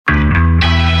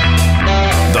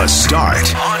The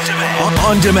Start.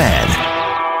 On demand.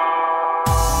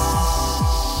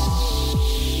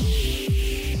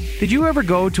 Did you ever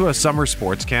go to a summer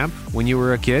sports camp when you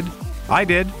were a kid? I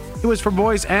did. It was for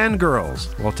boys and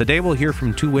girls. Well, today we'll hear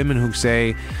from two women who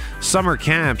say summer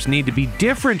camps need to be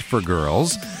different for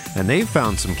girls, and they've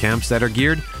found some camps that are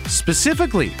geared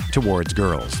specifically towards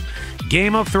girls.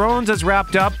 Game of Thrones has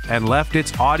wrapped up and left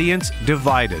its audience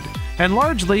divided and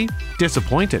largely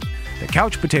disappointed. The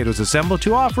Couch Potatoes assembled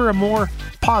to offer a more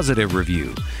positive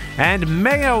review. And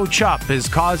Mayochup is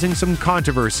causing some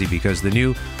controversy because the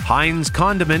new Heinz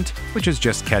condiment, which is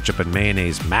just ketchup and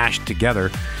mayonnaise mashed together,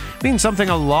 means something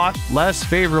a lot less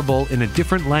favorable in a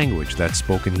different language that's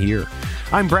spoken here.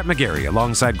 I'm Brett McGarry,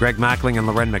 alongside Greg Mackling and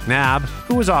Loren McNabb,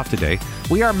 who is off today.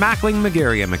 We are Mackling,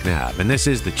 McGarry, and McNabb, and this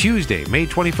is the Tuesday, May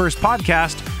 21st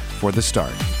podcast for The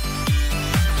Start.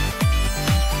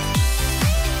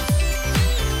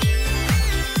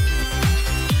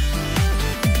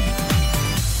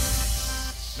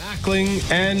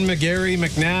 Mackling and McGarry.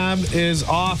 McNabb is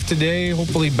off today,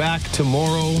 hopefully back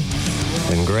tomorrow.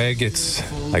 And Greg, it's,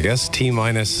 I guess,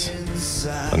 T-minus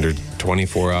under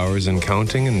 24 hours and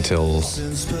counting until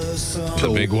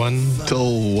the big one.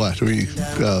 Till what?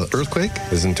 Earthquake?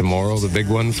 Isn't tomorrow the big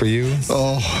one for you?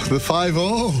 Oh, the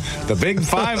 5-0. The big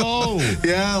 5-0.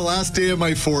 Yeah, last day of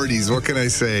my 40s. What can I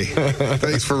say?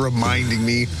 Thanks for reminding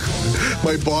me.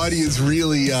 My body is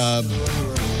really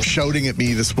shouting at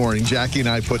me this morning. Jackie and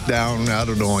I put down, I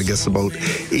don't know, I guess about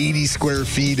 80 square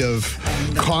feet of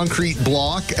concrete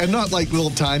block, and not like little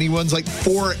tiny ones, like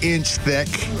 4-inch thick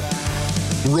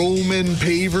Roman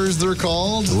pavers, they're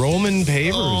called. Roman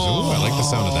pavers. Oh, I like the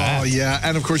sound of that. Oh, yeah.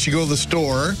 And of course, you go to the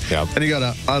store, and you got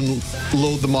to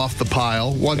unload them off the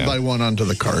pile, one by one onto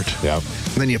the cart. Yep.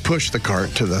 And then you push the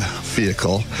cart to the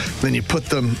vehicle. Then you put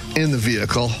them in the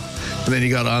vehicle. And then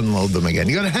you got to unload them again.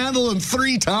 You got to handle them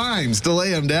 3 times to lay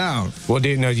them down. Well, do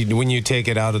you know when you take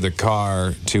it out of the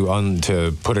car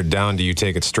to put it down? Do you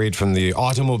take it straight from the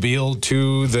automobile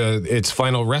to its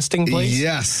final resting place?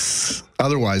 Yes.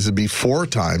 Otherwise, it'd be 4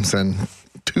 times, and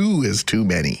 2 is too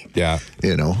many. Yeah.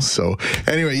 You know, so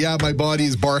anyway, yeah, my body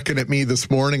is barking at me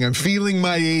this morning. I'm feeling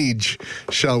my age,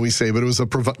 shall we say, but it was a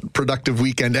productive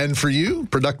weekend. And for you,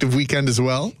 productive weekend as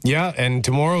well? Yeah, and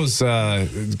tomorrow's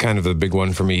kind of a big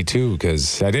one for me, too,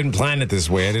 because I didn't plan it this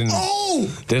way. I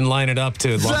didn't line it up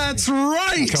to that's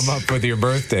right. come up with your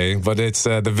birthday, but it's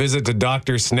the visit to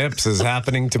Dr. Snips is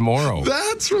happening tomorrow.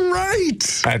 That's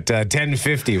right. At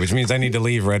 10:50, which means I need to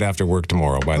leave right after work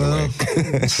tomorrow, by the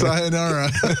way. Sayonara.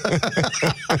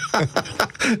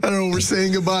 I don't know what we're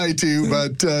saying goodbye to,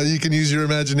 but you can use your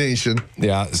imagination.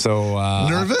 Yeah, so...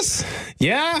 nervous?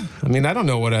 Yeah. I mean, I don't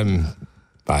know what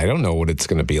it's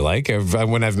going to be like.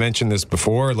 When I've mentioned this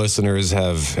before, listeners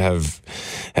have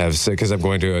said, because I'm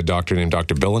going to a doctor named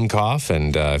Dr. Billenkoff,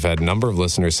 and I've had a number of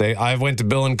listeners say, I went to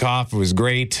Billenkoff, it was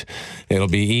great, it'll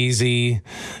be easy,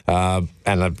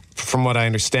 and from what I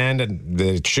understand,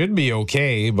 it should be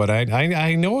okay, but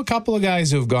I know a couple of guys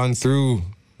who've gone through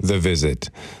the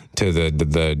visit to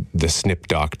the snip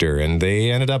doctor, and they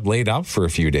ended up laid up for a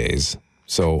few days.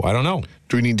 So I don't know.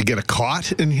 Do we need to get a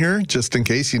cot in here just in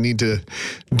case you need to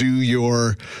do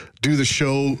the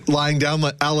show lying down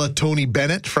a la Tony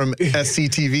Bennett from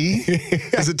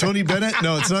SCTV? Is it Tony Bennett?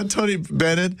 No, it's not Tony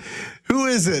Bennett. Who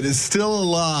is it? Is still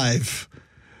alive?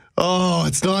 Oh,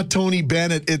 it's not Tony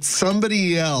Bennett. It's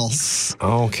somebody else.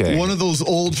 Okay. One of those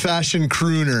old-fashioned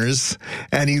crooners,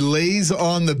 and he lays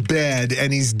on the bed,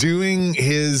 and he's doing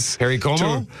his... Perry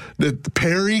Como?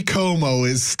 Perry Como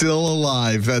is still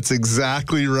alive. That's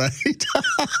exactly right.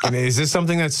 And is this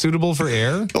something that's suitable for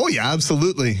air? Oh, yeah,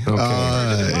 absolutely. Okay.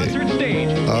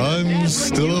 I'm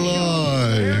still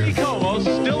alive. Perry Como's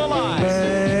still alive.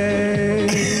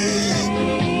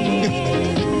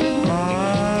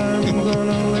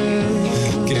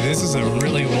 This is a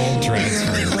really old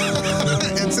transfer.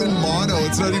 It's in mono.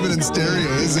 It's not even in stereo,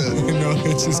 is it? No,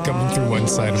 it's just coming through one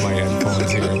side of my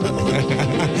headphones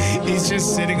here. He's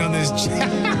just sitting on this chair.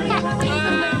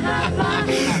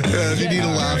 Yeah, if you need a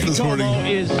laugh this morning. Como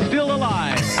is still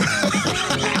alive.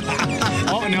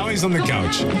 Oh, now he's on the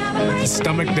couch.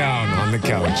 Stomach down on the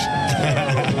couch.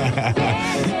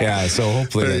 Yeah, so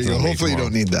hopefully there you go. Hopefully you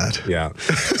don't need that. Yeah,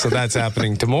 so that's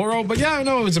happening tomorrow. But yeah,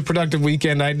 no, it was a productive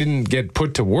weekend. I didn't get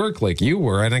put to work like you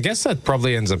were, and I guess that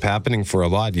probably ends up happening for a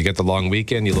lot. You get the long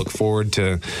weekend, you look forward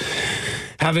to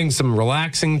having some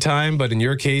relaxing time, but in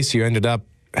your case, you ended up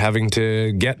having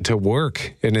to get to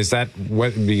work. And is that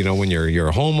what, you know, when you're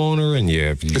a homeowner and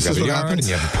you got a yard and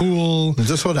you have a pool?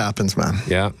 Just what happens, man.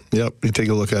 Yeah. Yep. You take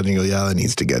a look at it and you go, yeah, that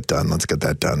needs to get done. Let's get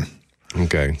that done.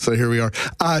 Okay. So here we are.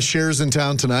 Cher's in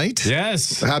town tonight.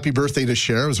 Yes. Happy birthday to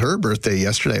Cher. It was her birthday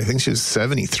yesterday. I think she was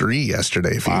 73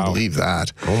 yesterday, if you can believe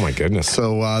that. Oh, my goodness.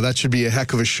 So that should be a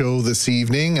heck of a show this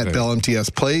evening at Bell MTS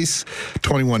Place.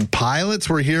 21 Pilots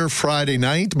were here Friday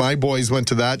night. My boys went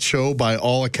to that show. By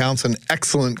all accounts, an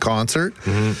excellent concert.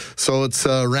 So it's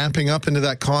ramping up into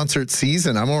that concert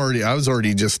season. I was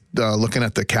already just looking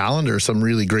at the calendar. Some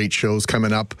really great shows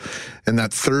coming up in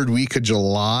that third week of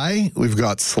July. We've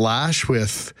got Slash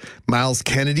with Miles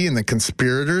Kennedy and the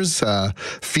Conspirators,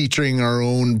 featuring our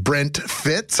own Brent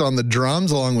Fitz on the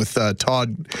drums, along with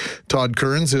Todd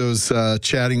Kearns, who I was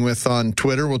chatting with on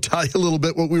Twitter. We'll tell you a little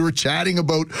bit what we were chatting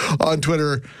about on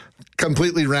Twitter.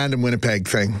 Completely random Winnipeg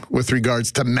thing with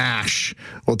regards to MASH.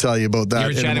 We'll tell you about that.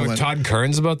 You were chatting with Todd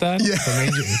Kearns about that? Yeah.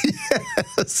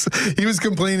 Yes. He was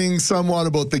complaining somewhat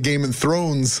about the Game of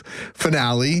Thrones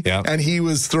finale. Yeah. And he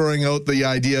was throwing out the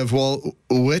idea of, well,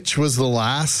 which was the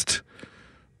last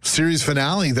series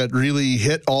finale that really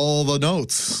hit all the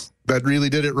notes, that really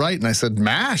did it right? And I said,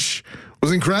 MASH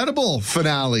was incredible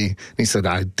finale. And he said,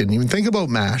 I didn't even think about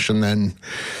MASH. And then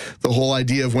the whole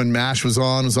idea of when MASH was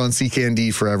on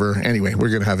CKND forever. Anyway, we're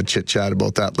going to have a chit chat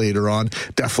about that later on.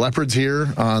 Def Leppard's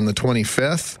here on the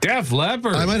 25th. Def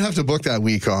Leppard. I might have to book that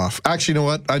week off. Actually, you know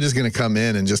what? I'm just going to come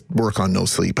in and just work on no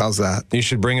sleep. How's that? You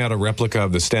should bring out a replica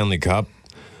of the Stanley Cup.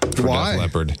 Why? Def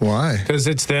Leppard. Why? Because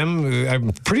it's them.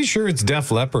 I'm pretty sure it's Def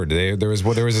Leppard. There was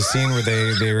a scene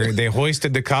where they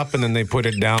hoisted the cup and then they put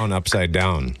it down upside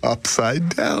down.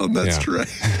 Upside down. That's right.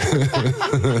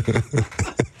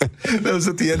 That was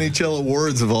at the NHL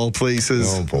Awards of all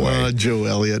places. Oh boy, Joe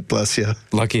Elliott, bless you.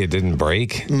 Lucky it didn't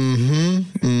break. Do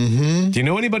you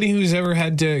know anybody who's ever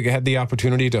had the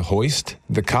opportunity to hoist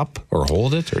the cup or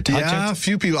hold it or touch it? Yeah, a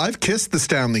few people. I've kissed the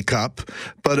Stanley Cup,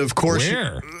 but of course,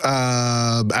 where?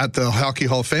 At the Hockey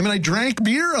Hall of Fame, and I drank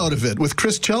beer out of it with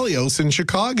Chris Chelios in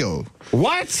Chicago.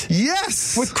 What?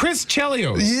 Yes, with Chris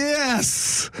Chelios.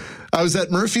 Yes. I was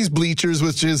at Murphy's Bleachers,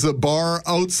 which is a bar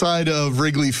outside of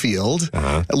Wrigley Field.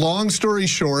 Long story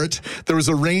short, there was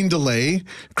a rain delay.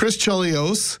 Chris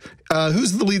Chelios,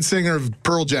 who's the lead singer of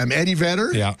Pearl Jam? Eddie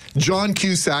Vedder? Yeah. John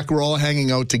Cusack were all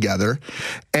hanging out together.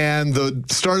 And the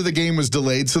start of the game was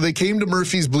delayed, so they came to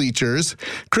Murphy's Bleachers.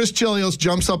 Chris Chelios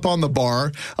jumps up on the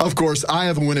bar. Of course, I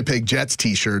have a Winnipeg Jets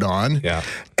t-shirt on. Yeah.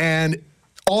 And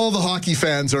all the hockey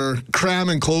fans are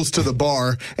cramming close to the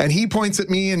bar, and he points at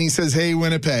me and he says, "Hey,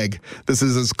 Winnipeg, this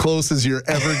is as close as you're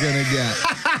ever going to get."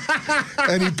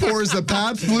 And he pours the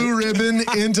Pabst Blue Ribbon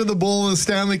into the bowl of the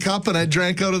Stanley Cup, and I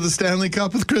drank out of the Stanley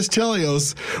Cup with Chris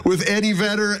Chelios with Eddie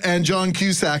Vedder and John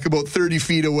Cusack about 30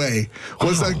 feet away. It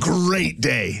was a great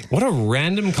day. What a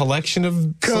random collection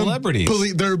of celebrities.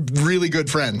 They're really good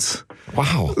friends.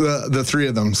 Wow. The three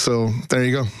of them. So there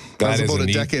you go. That was about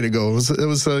a decade ago. It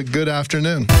was a good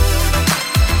afternoon.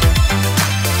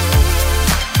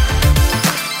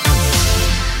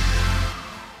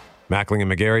 Mackling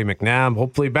and McGarry, McNabb,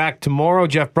 hopefully back tomorrow.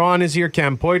 Jeff Braun is here,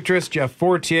 Cam Poitras, Jeff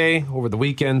Fortier. Over the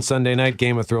weekend, Sunday night,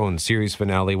 Game of Thrones series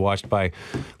finale watched by a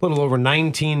little over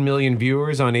 19 million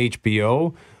viewers on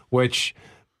HBO, which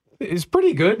is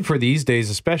pretty good for these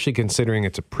days, especially considering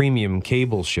it's a premium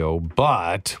cable show.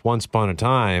 But once upon a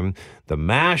time, the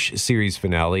MASH series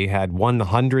finale had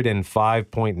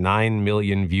 105.9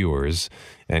 million viewers.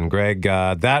 And Greg,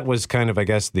 that was kind of, I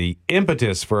guess, the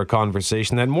impetus for a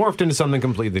conversation that morphed into something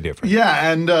completely different.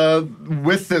 Yeah, and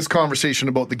with this conversation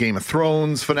about the Game of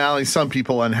Thrones finale, some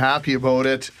people unhappy about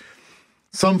it.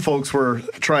 Some folks were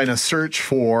trying to search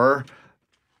for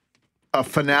a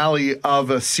finale of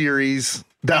a series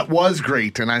that was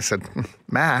great. And I said,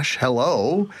 MASH,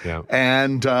 hello. Yeah.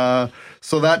 And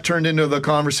so that turned into the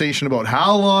conversation about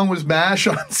how long was MASH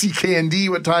on CKND,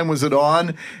 what time was it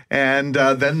on? And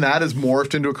then that has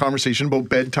morphed into a conversation about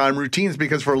bedtime routines,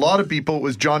 because for a lot of people, it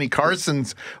was Johnny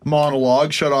Carson's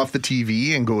monologue, shut off the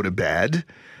TV and go to bed.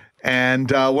 And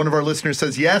one of our listeners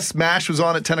says, yes, MASH was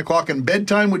on at 10 o'clock, and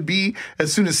bedtime would be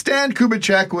as soon as Stan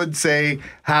Kubitschek would say,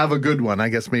 have a good one. I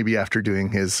guess maybe after doing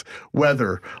his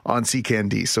weather on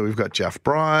CKND. So we've got Jeff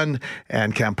Braun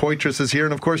and Cam Poitras is here.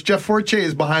 And of course, Jeff Fortier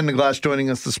is behind the glass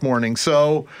joining us this morning.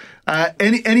 So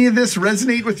any of this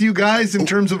resonate with you guys in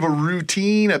terms of a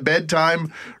routine, a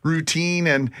bedtime routine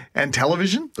and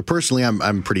television? Personally,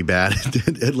 I'm pretty bad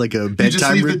at like a bedtime you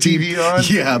just leave routine. The TV on?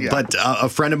 Yeah, but a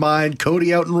friend of mine,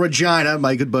 Cody out in Regina,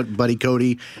 my good buddy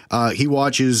Cody, he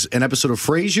watches an episode of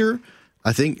Frasier.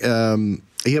 I think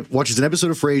he watches an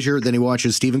episode of Frasier, then he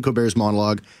watches Stephen Colbert's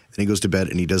monologue, and he goes to bed,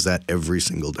 and he does that every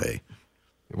single day.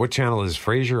 What channel is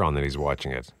Frasier on that he's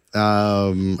watching it?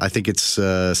 I think it's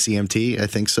CMT, I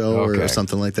think so, or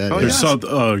something like that. There's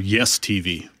Yes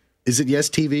TV. Is it Yes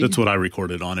TV? That's what I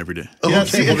recorded on every day. Yeah,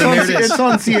 Okay, well, then there it is. it's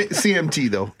on CMT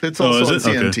though. It's also on is it?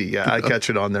 CMT. Okay. Yeah, I catch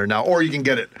it on there now, or you can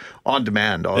get it on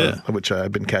demand, which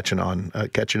I've been catching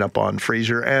up on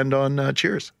Frasier and on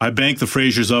Cheers. I bank the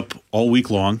Frasers up all week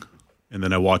long, and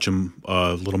then I watch them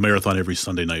a little marathon every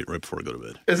Sunday night right before I go to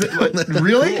bed. Is it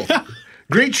really?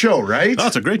 Great show, right? Oh,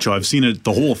 it's a great show. I've seen it,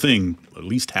 the whole thing, at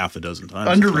least half a dozen times.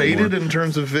 Underrated in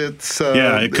terms of its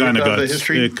it kind of got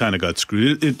history. It kind of got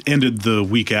screwed. It ended the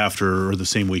week after, or the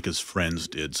same week as Friends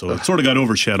did, so it sort of got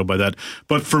overshadowed by that.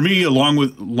 But for me, along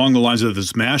the lines of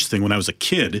this MASH thing, when I was a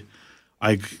kid,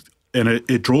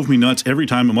 it drove me nuts every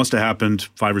time. It must have happened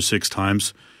 5 or 6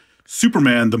 times.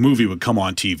 Superman, the movie, would come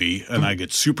on TV, and I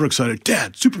get super excited.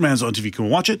 Dad, Superman's on TV. Can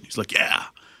we watch it? He's like, yeah.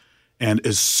 And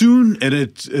as soon and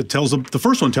it tells the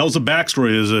first one tells the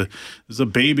backstory as a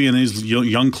baby, and he's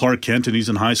young Clark Kent, and he's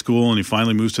in high school, and he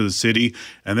finally moves to the city,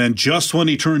 and then just when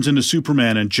he turns into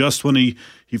Superman, and just when he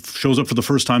shows up for the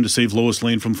first time to save Lois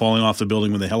Lane from falling off the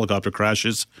building when the helicopter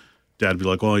crashes, Dad would be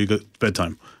like, "Oh, you got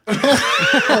bedtime."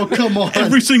 Oh, come on.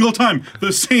 Every single time,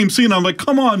 the same scene. I'm like,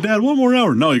 "Come on, Dad, one more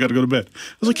hour." No, you got to go to bed. I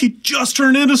was like, he just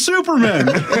turned into Superman.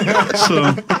 And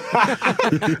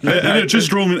it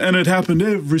just drove me, and it happened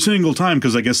every single time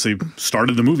because I guess they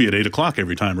started the movie at 8:00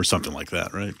 every time or something like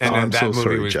that, right? And I'm that so movie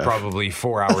sorry, was Jeff. probably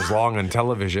 4 hours long on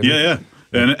television. Yeah.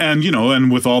 And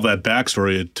with all that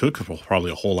backstory, it took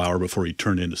probably a whole hour before he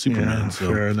turned into Superman. Yeah,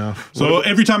 fair enough. So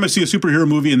every time I see a superhero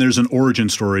movie and there's an origin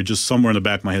story, just somewhere in the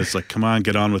back of my head, it's like, come on,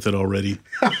 get on with it already.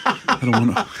 I don't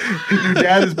want to. Your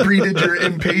dad has breeded your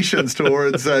impatience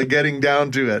towards getting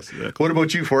down to it. Exactly. What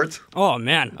about you, Forts? Oh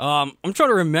man, I'm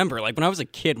trying to remember. Like when I was a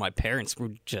kid, my parents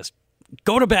would just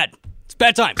go to bed. It's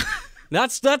bedtime.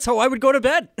 That's how I would go to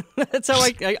bed. That's how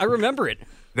I remember it.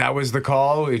 That was the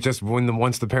call. It just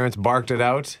once the parents barked it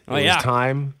out, it was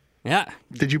time. Yeah.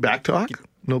 Did you backtalk?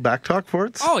 No backtalk,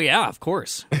 Forts? Oh yeah, of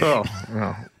course. Oh.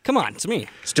 Come on, it's me.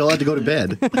 Still had to go to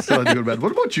bed. Still had to go to bed.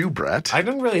 What about you, Brett? I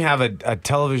didn't really have a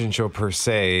television show per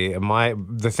se.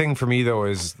 The thing for me though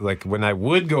is like when I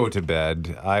would go to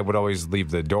bed, I would always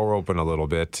leave the door open a little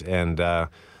bit, and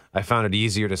I found it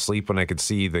easier to sleep when I could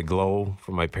see the glow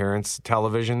from my parents'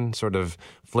 television sort of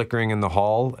flickering in the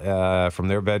hall from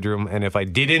their bedroom. And if I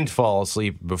didn't fall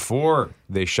asleep before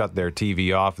they shut their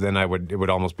TV off, then it would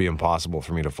almost be impossible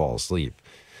for me to fall asleep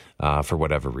for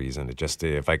whatever reason. If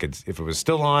it was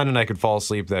still on and I could fall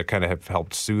asleep, that kind of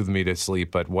helped soothe me to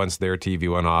sleep. But once their TV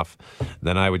went off,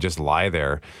 then I would just lie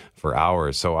there for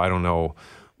hours. So I don't know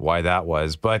why that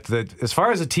was. But as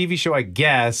far as a TV show, I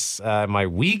guess my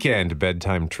weekend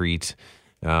bedtime treat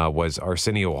was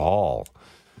Arsenio Hall.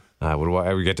 I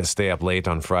would get to stay up late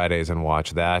on Fridays and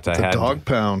watch that. The Dog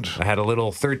Pound. I had a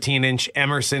little 13-inch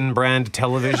Emerson brand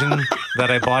television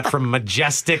that I bought from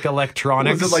Majestic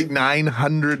Electronics. Was it like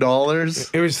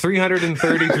 $900? It was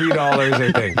 $333,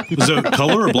 I think. Was it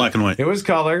color or black and white? It was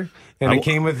color. And it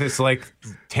came with this like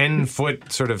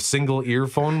 10-foot sort of single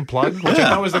earphone plug, which I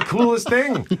thought was the coolest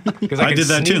thing. Because I did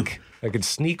that too. I could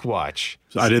sneak watch.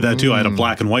 So I did that too. I had a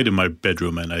black and white in my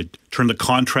bedroom, and I turned the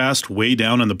contrast way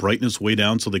down and the brightness way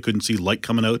down so they couldn't see light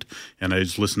coming out. And I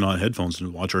just listened on headphones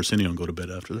and watch Arsenio and go to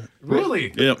bed after that.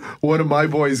 Really? Yep. One of my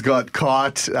boys got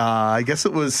caught, I guess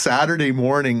it was Saturday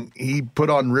morning. He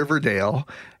put on Riverdale,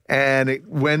 and it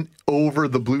went over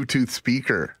the Bluetooth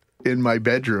speaker in my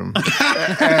bedroom.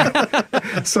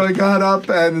 So I got up,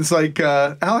 and it's like,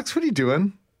 Alex, what are you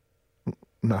doing?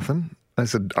 Nothing. I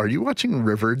said, are you watching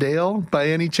Riverdale by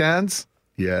any chance?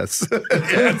 Yes.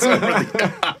 It's over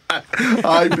the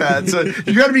iPad. So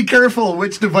you got to be careful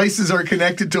which devices are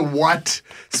connected to what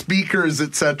speakers,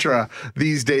 etc.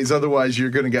 these days. Otherwise,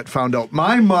 you're going to get found out.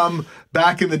 My mom,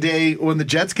 back in the day, when the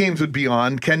Jets games would be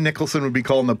on, Ken Nicholson would be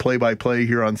calling the play-by-play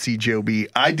here on CJOB.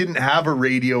 I didn't have a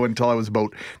radio until I was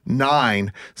about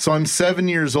 9. So I'm 7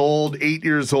 years old, 8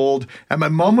 years old, and my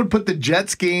mom would put the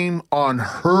Jets game on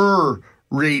her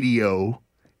radio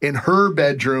in her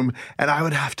bedroom, and I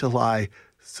would have to lie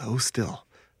so still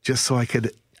just so I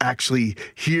could actually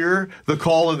hear the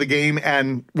call of the game,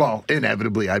 and well,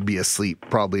 inevitably I'd be asleep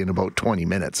probably in about 20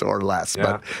 minutes or less. Yeah.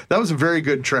 But that was a very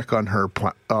good trick on her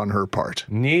part.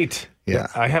 Neat. Yeah.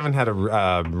 I haven't had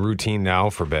a routine now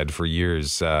for bed for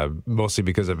years, mostly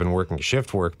because I've been working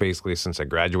shift work basically since I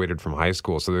graduated from high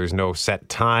school. So there's no set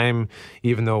time,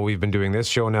 even though we've been doing this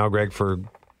show now, Greg, for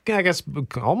I guess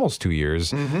almost 2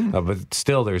 years. But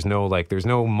still, there's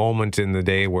no moment in the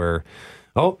day where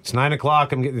Oh, it's 9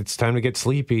 o'clock. It's time to get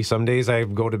sleepy. Some days I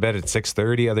go to bed at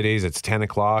 6:30. Other days it's 10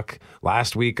 o'clock.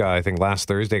 Last week, I think last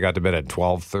Thursday, I got to bed at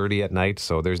 12:30 at night.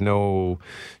 So there's no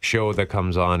show that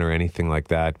comes on or anything like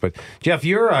that. But Jeff,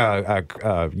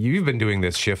 you've been doing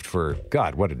this shift for,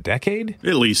 God, what, a decade?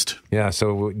 At least. Yeah.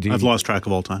 So I've lost track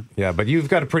of all time. Yeah, but you've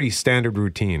got a pretty standard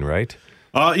routine, right?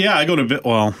 Yeah, I go to bed.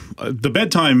 Well, the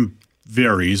bedtime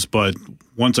varies, but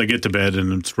once I get to bed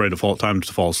and it's right time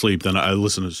to fall asleep, then I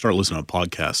start listening to a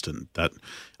podcast, and that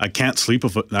I can't sleep.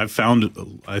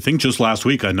 I think just last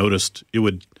week I noticed it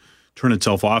would turn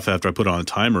itself off after I put on a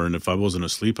timer, and if I wasn't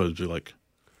asleep, I would be like,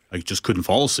 I just couldn't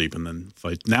fall asleep. And then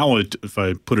if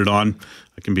I put it on,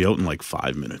 I can be out in like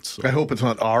 5 minutes. So. I hope it's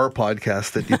not our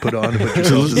podcast that you put on. But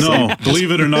yourself no,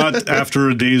 believe it or not, after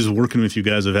a day's working with you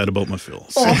guys, I've had about my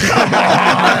fills.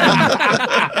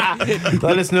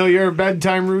 Let us know your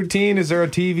bedtime routine. Is there a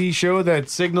TV show that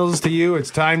signals to you it's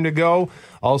time to go?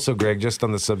 Also, Greg, just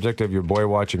on the subject of your boy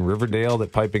watching Riverdale,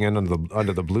 that piping in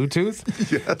under the Bluetooth,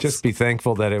 Yes. Just be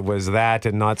thankful that it was that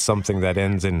and not something that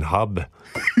ends in hub.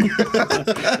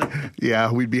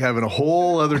 Yeah, we'd be having a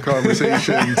whole other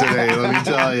conversation today, let me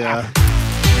tell you.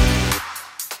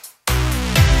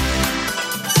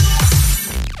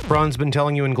 Ron's been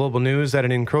telling you in Global News that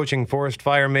an encroaching forest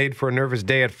fire made for a nervous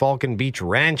day at Falcon Beach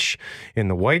Ranch in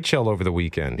the Whiteshell over the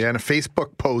weekend. Yeah, in a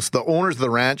Facebook post, the owners of the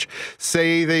ranch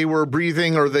say they are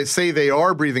breathing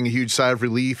a huge sigh of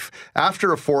relief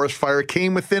after a forest fire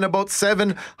came within about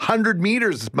 700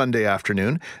 meters Monday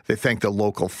afternoon. They thank the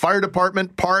local fire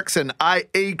department, parks, and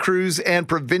IA crews and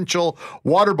provincial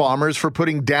water bombers for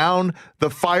putting down the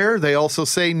fire. They also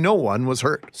say no one was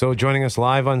hurt. So joining us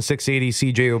live on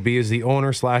 680 CJOB is the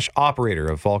owner/operator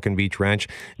of Falcon Beach Ranch,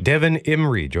 Devin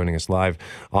Imrie, joining us live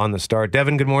on the Start.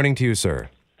 Devin, good morning to you, sir.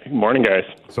 Good morning, guys.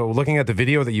 So looking at the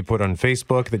video that you put on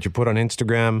Facebook, that you put on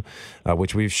Instagram,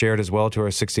 which we've shared as well to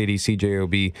our 680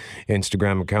 CJOB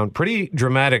Instagram account, pretty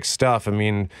dramatic stuff. I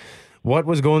mean, what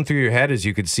was going through your head as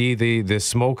you could see the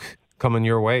smoke coming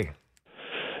your way?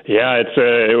 Yeah,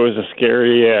 it was a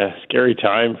scary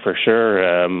time for sure.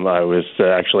 I was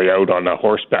actually out on a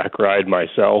horseback ride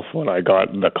myself when I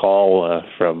got the call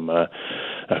from a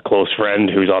close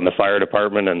friend who's on the fire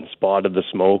department and spotted the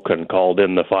smoke and called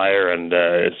in the fire. And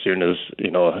as soon as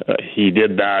he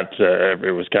did that,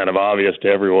 it was kind of obvious to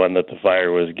everyone that the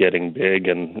fire was getting big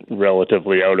and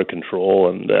relatively out of control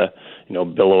and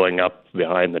billowing up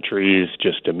behind the trees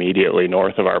just immediately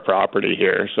north of our property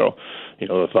here. So,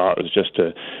 the thought was just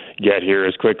to get here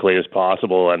as quickly as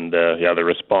possible. And, the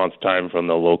response time from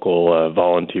the local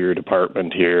volunteer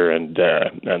department here and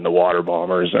the water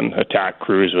bombers and attack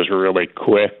crews was really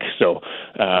quick. So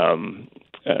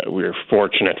we were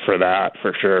fortunate for that,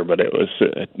 for sure. But it was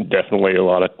definitely a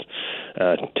lot of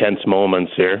tense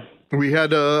moments here. We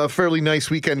had a fairly nice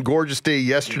weekend. Gorgeous day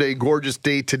yesterday, gorgeous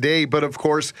day today. But of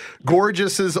course,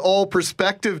 gorgeous is all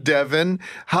perspective, Devin.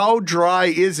 How dry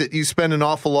is it? You spend an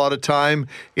awful lot of time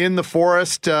in the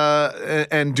forest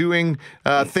and doing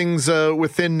things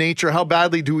within nature. How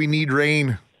badly do we need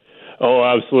rain? Oh,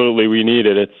 absolutely. We need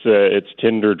it. It's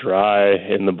tinder dry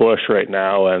in the bush right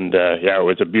now. And it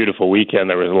was a beautiful weekend.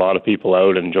 There was a lot of people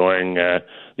out enjoying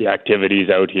the activities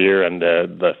out here, and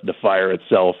the fire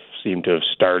itself seemed to have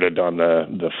started on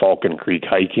the Falcon Creek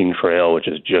hiking trail, which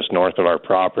is just north of our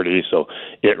property. So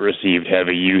it received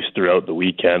heavy use throughout the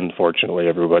weekend. Fortunately,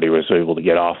 everybody was able to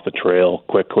get off the trail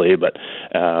quickly. But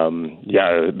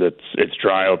it's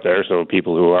dry out there, so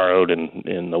people who are out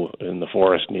in the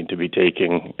forest need to be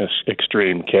taking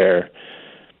extreme care.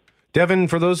 Devin,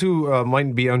 for those who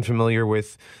might be unfamiliar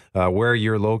with where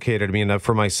you're located, I mean,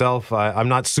 for myself, I'm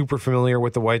not super familiar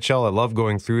with the Whiteshell. I love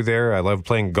going through there. I love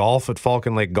playing golf at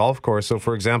Falcon Lake Golf Course. So,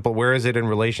 for example, where is it in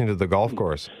relation to the golf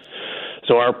course?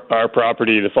 So our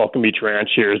property, the Falcon Beach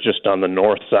Ranch here, is just on the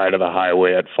north side of the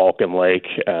highway at Falcon Lake,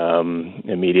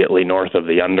 immediately north of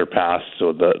the underpass.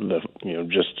 So the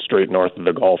just straight north of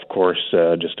the golf course,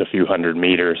 just a few hundred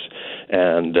meters,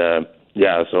 and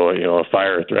so a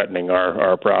fire threatening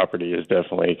our property is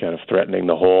definitely kind of threatening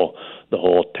the whole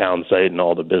town site and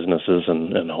all the businesses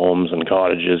and homes and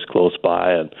cottages close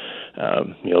by. And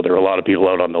there were a lot of people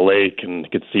out on the lake and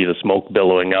could see the smoke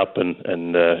billowing up, and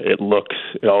it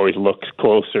always looks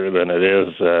closer than it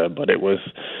is, but it was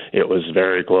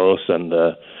very close. And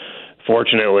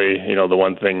fortunately, the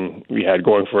one thing we had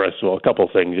going for us, well, a couple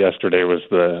things yesterday was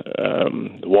the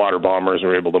water bombers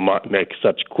were able to make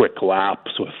such quick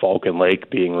laps with Falcon Lake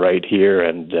being right here,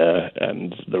 and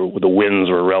the winds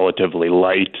were relatively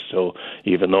light, so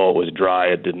even though it was dry,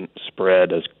 it didn't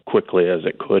spread as quickly as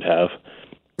it could have.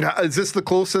 Is this the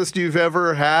closest you've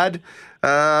ever had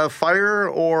fire,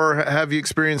 or have you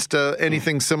experienced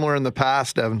anything similar in the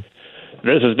past, Evan?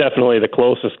 This is definitely the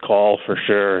closest call for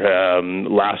sure.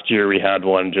 Last year we had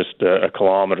one just a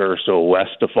kilometer or so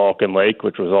west of Falcon Lake,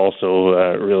 which was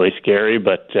also really scary,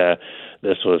 but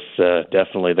this was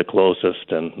definitely the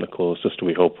closest, and the closest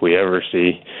we hope we ever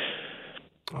see.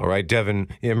 All right, Devin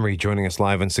Emery joining us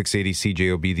live on 680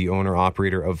 CJOB, the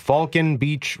owner-operator of Falcon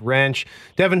Beach Ranch.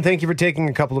 Devin, thank you for taking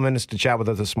a couple of minutes to chat with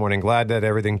us this morning. Glad that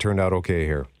everything turned out okay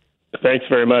here. Thanks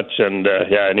very much, and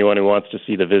anyone who wants to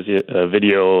see the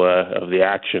video of the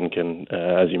action can,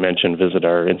 as you mentioned, visit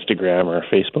our Instagram or our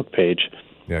Facebook page.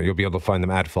 Yeah, you'll be able to find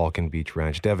them at Falcon Beach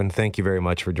Ranch. Devin, thank you very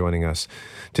much for joining us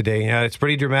today. Yeah, it's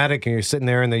pretty dramatic, and you're sitting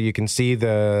there, and you can see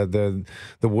the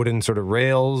wooden sort of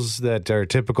rails that are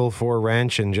typical for a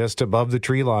ranch, and just above the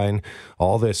tree line,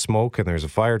 all this smoke, and there's a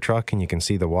fire truck, and you can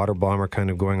see the water bomber kind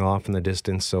of going off in the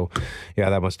distance. So, yeah,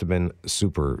 that must have been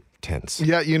super tense.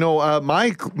 Yeah,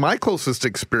 my closest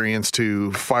experience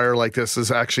to fire like this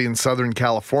is actually in Southern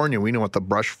California. We know what the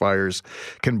brush fires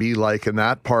can be like in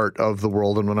that part of the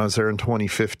world. And when I was there in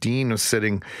 2015, I was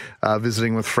sitting,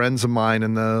 visiting with friends of mine,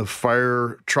 and the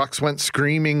fire trucks went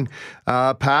screaming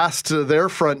past their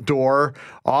front door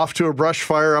off to a brush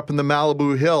fire up in the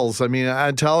Malibu Hills. I mean,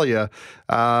 I tell you,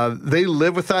 they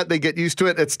live with that. They get used to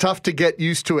it. It's tough to get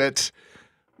used to it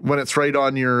when it's right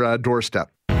on your doorstep.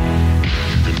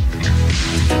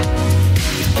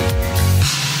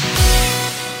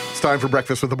 Time for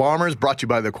Breakfast with the Bombers, brought to you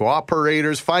by the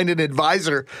Cooperators. Find an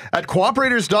advisor at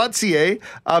cooperators.ca,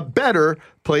 a better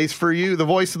place for you. The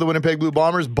voice of the Winnipeg Blue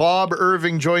Bombers, Bob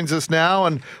Irving, joins us now.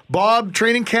 And Bob,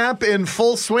 training camp in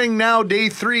full swing now, day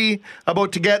 3,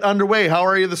 about to get underway. How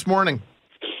are you this morning?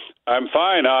 I'm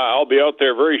fine. I'll be out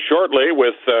there very shortly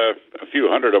with a few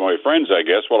hundred of my friends, I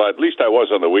guess. Well, at least I was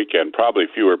on the weekend. Probably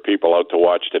fewer people out to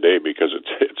watch today because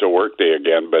it's a work day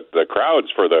again. But the crowds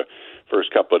for the first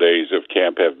couple of days of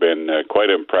camp have been quite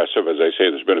impressive. As I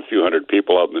say, there's been a few hundred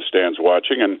people out in the stands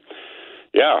watching, and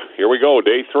yeah, here we go,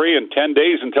 day 3 and 10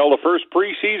 days until the first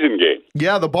preseason game.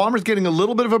 Yeah, the Bombers getting a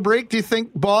little bit of a break, do you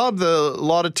think, Bob? A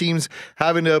lot of teams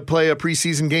having to play a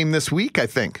preseason game this week, I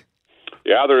think.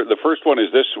 Yeah, the first one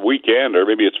is this weekend, or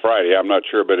maybe it's Friday, I'm not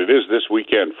sure, but it is this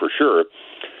weekend for sure.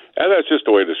 And that's just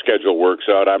the way the schedule works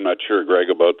out. I'm not sure, Greg,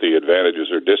 about the advantages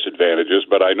or disadvantages,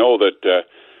 but I know that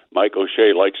Mike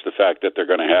O'Shea likes the fact that they're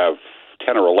going to have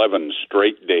 10 or 11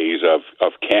 straight days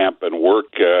of camp and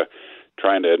work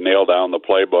trying to nail down the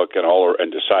playbook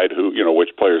and decide which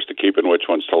players to keep and which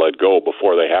ones to let go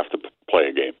before they have to play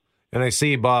a game. And I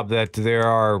see, Bob, that there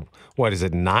are,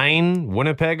 9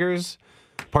 Winnipeggers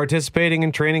participating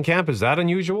in training camp. Is that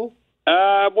unusual?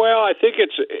 Well, I think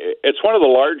it's one of the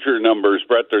larger numbers,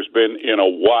 Brett, there's been in a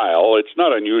while. It's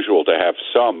not unusual to have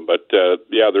some, but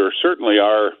there certainly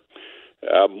are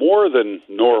more than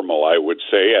normal, I would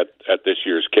say, at this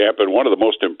year's camp. And one of the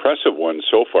most impressive ones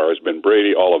so far has been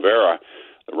Brady Oliveira,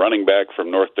 the running back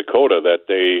from North Dakota that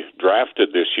they drafted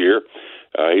this year.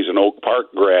 He's an Oak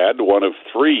Park grad, one of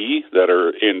 3 that are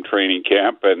in training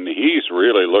camp, and he's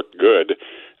really looked good.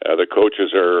 The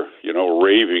coaches are,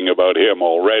 raving about him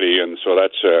already, and so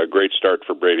that's a great start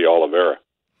for Brady Oliveira.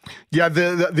 Yeah,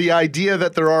 the idea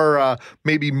that there are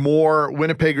maybe more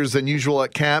Winnipeggers than usual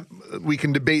at camp, we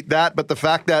can debate that, but the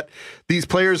fact that these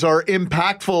players are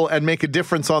impactful and make a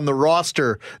difference on the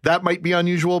roster, that might be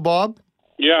unusual, Bob?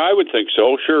 Yeah, I would think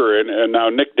so, sure. And now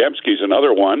Nick Dembski's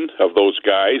another one of those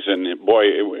guys, and boy,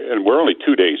 and we're only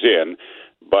 2 days in,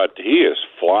 but he is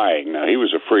flying. Now, he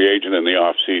was a free agent in the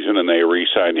offseason, and they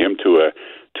re-signed him to a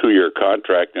 2-year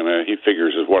contract, and he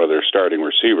figures as one of their starting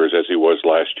receivers as he was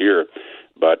last year.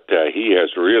 But he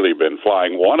has really been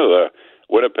flying. One of the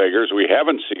Winnipeggers we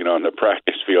haven't seen on the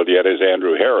practice field yet is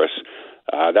Andrew Harris.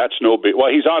 That's no big.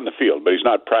 Well, he's on the field, but he's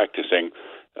not practicing.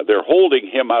 They're holding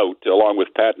him out along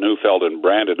with Pat Neufeld and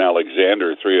Brandon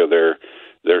Alexander, 3 of their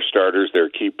starters, their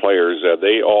key players.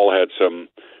 They all had some.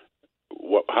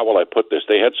 How will I put this?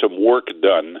 They had some work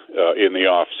done in the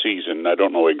off season. I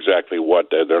don't know exactly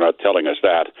what. They're not telling us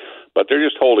that, but they're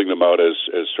just holding them out as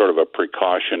sort of a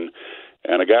precaution.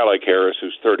 And a guy like Harris,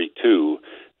 who's 32,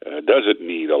 doesn't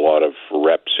need a lot of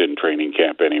reps in training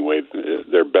camp anyway.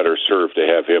 They're better served to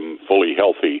have him fully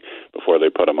healthy before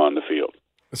they put him on the field.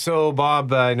 So,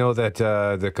 Bob, I know that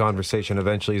the conversation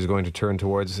eventually is going to turn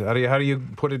towards, how do you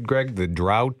put it, Greg, the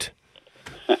drought?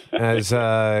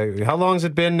 How long has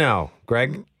it been now,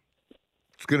 Greg?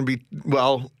 It's going to be,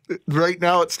 well, right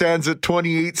now it stands at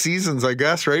 28 seasons, I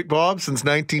guess, right, Bob, since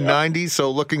 1990.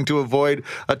 So looking to avoid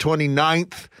a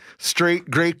 29th straight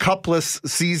Grey Cupless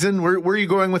season. Where are you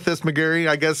going with this, McGarry?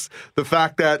 I guess the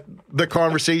fact that the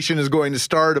conversation is going to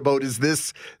start about, is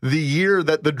this the year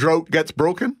that the drought gets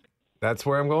broken? That's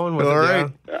where I'm going with All it,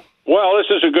 right. Yeah. Well, this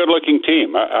is a good-looking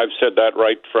team. I've said that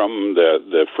right from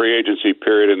the free agency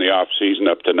period in the off-season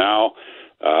up to now.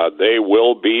 They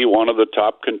will be one of the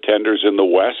top contenders in the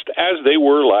West, as they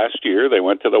were last year. They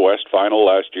went to the West Final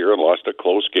last year and lost a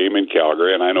close game in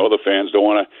Calgary, and I know the fans don't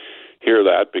want to hear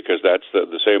that because that's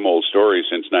the same old story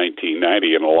since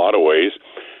 1990 in a lot of ways.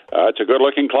 It's a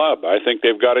good-looking club. I think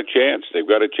they've got a chance. They've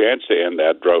got a chance to end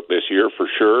that drought this year for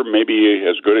sure, maybe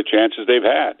as good a chance as they've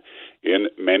had in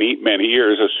many, many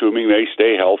years, assuming they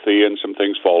stay healthy and some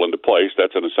things fall into place.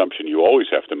 That's an assumption you always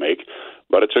have to make.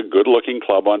 But it's a good-looking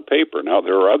club on paper. Now,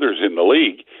 there are others in the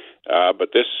league,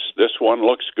 but this one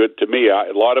looks good to me.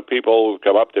 A lot of people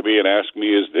come up to me and ask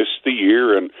me, is this the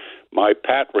year? And my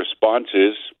pat response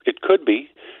is, it could be.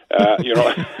 I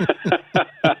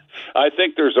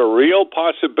think there's a real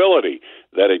possibility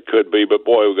that it could be, but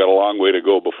boy, we've got a long way to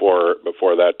go before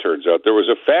that turns out. There was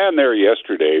a fan there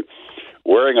yesterday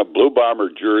wearing a Blue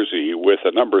Bomber jersey with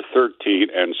a number 13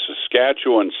 and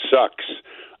Saskatchewan sucks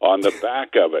on the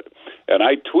back of it. And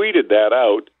I tweeted that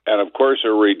out, and of course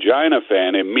a Regina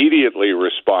fan immediately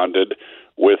responded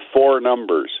with 4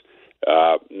 numbers,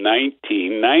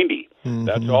 1990. Mm-hmm.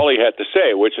 That's all he had to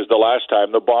say, which is the last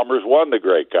time the Bombers won the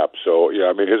Grey Cup. So,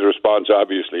 his response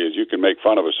obviously is, you can make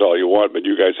fun of us all you want, but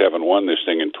you guys haven't won this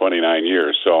thing in 29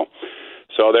 years. So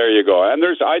there you go. And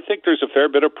I think there's a fair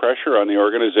bit of pressure on the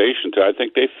organization too. I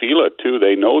think they feel it too.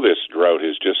 They know this drought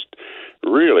is just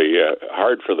really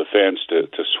hard for the fans to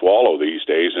swallow these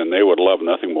days, and they would love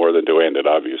nothing more than to end it,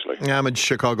 obviously. Yeah, I'm a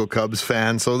Chicago Cubs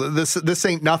fan, so this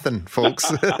ain't nothing,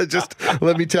 folks. Just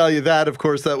let me tell you that. Of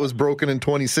course, that was broken in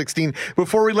 2016.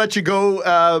 Before we let you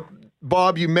go,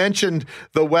 Bob, you mentioned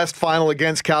the West Final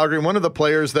against Calgary. One of the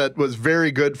players that was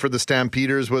very good for the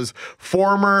Stampeders was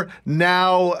former,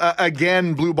 now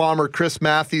again, Blue Bomber Chris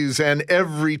Matthews. And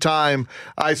every time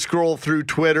I scroll through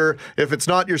Twitter, if it's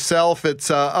not yourself,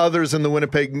 it's others in the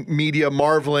Winnipeg media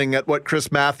marveling at what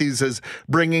Chris Matthews is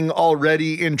bringing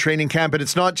already in training camp. And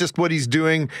it's not just what he's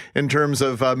doing in terms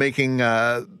of making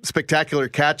spectacular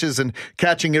catches and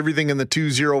catching everything in the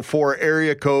 204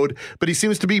 area code, but he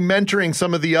seems to be mentoring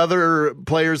some of the other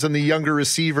players and the younger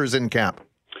receivers in camp.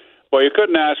 Well, you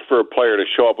couldn't ask for a player to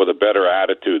show up with a better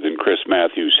attitude than Chris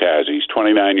Matthews has. He's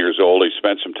 29 years old. He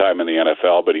spent some time in the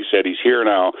NFL, but he said he's here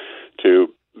now to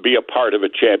be a part of a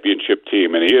championship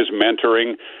team, and he is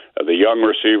mentoring the young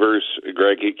receivers.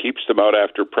 Greg, he keeps them out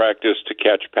after practice to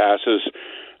catch passes.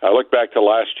 I look back to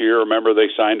last year. Remember, they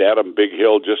signed Adam Big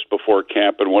Hill just before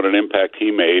camp, and what an impact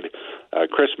he made.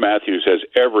 Chris Matthews has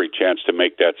every chance to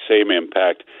make that same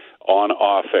impact on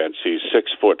offense. He's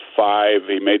 6'5".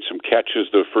 He made some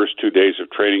catches the first 2 days of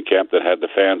training camp that had the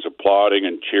fans applauding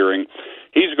and cheering.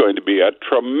 He's going to be a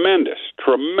tremendous,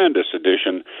 tremendous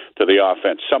addition to the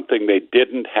offense, something they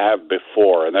didn't have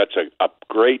before, and that's a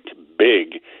great,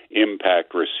 big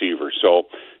impact receiver. So,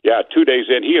 2 days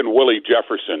in, he and Willie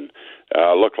Jefferson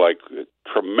look like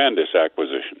tremendous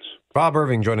acquisitions. Bob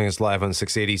Irving joining us live on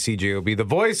 680 CJOB, the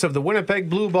voice of the Winnipeg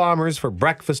Blue Bombers for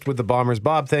Breakfast with the Bombers.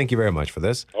 Bob, thank you very much for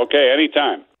this. Okay,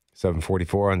 anytime.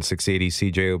 7:44 on 680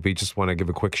 CJOB. Just want to give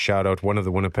a quick shout out. One of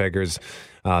the Winnipeggers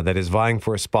that is vying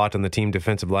for a spot on the team,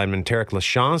 defensive lineman Tarek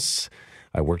Lachance.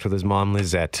 I worked with his mom,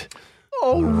 Lizette.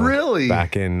 Oh, really?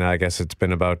 Back in, I guess it's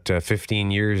been about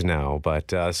 15 years now. But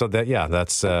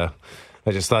that's... I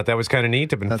just thought that was kind of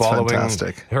neat. I've been following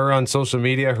her on social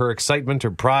media, her excitement, her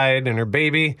pride, and her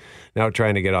baby. Now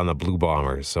trying to get on the Blue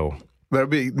Bombers. So there'll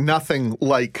be nothing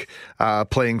like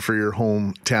playing for your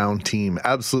hometown team.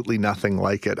 Absolutely nothing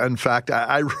like it. In fact,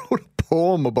 I wrote a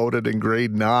poem about it in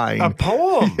grade 9. A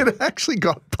poem? It actually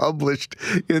got published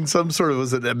in some sort of,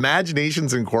 was it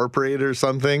Imaginations Incorporated or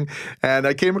something? And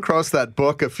I came across that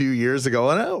book a few years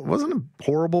ago, and it wasn't a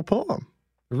horrible poem.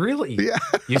 Really? Yeah.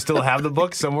 You still have the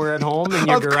book somewhere at home in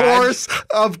your garage?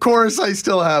 Of course, I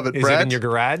still have it, Is Brett. it in your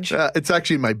garage? It's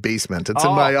actually in my basement. It's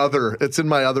in my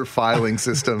other filing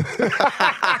system.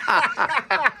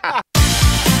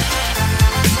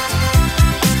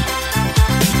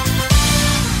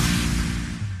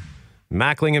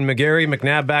 Mackling and McGarry,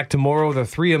 McNabb back tomorrow. The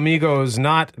Three Amigos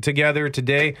not together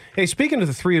today. Hey, speaking of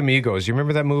the Three Amigos, you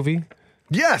remember that movie?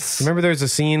 Yes. Remember there's a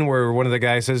scene where one of the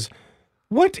guys says,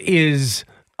 "What is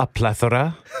a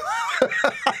plethora?"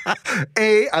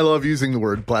 I love using the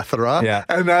word plethora. Yeah.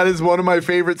 And that is one of my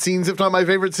favorite scenes, if not my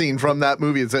favorite scene from that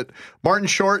movie. Is it Martin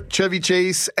Short, Chevy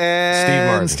Chase,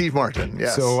 and Steve Martin?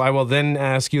 Yes. So I will then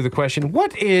ask you the question,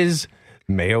 what is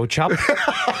Mayochup?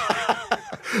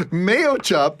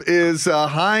 Mayochup is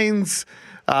Heinz.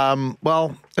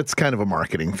 Well, it's kind of a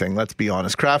marketing thing. Let's be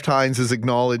honest. Kraft Heinz is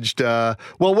acknowledged.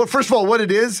 First of all, what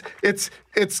it is,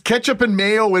 it's ketchup and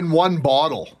mayo in one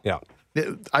bottle. Yeah.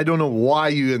 I don't know why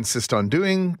you insist on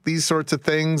doing these sorts of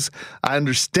things. I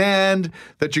understand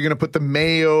that you're going to put the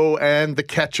mayo and the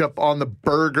ketchup on the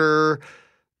burger.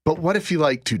 But what if you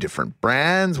like two different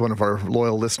brands? One of our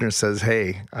loyal listeners says,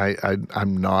 hey,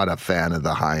 I'm not a fan of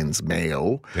the Heinz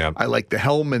mayo. Yep. I like the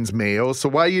Hellman's mayo. So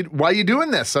why are you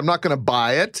doing this? I'm not going to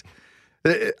buy it.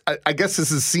 I guess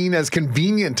this is seen as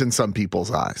convenient in some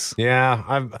people's eyes. Yeah,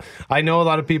 I know a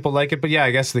lot of people like it, but yeah, I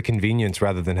guess the convenience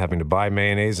rather than having to buy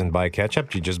mayonnaise and buy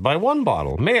ketchup, you just buy one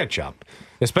bottle, Mayochup.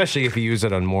 Especially if you use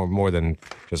it on more than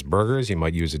just burgers, you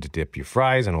might use it to dip your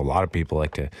fries. I know a lot of people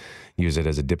like to use it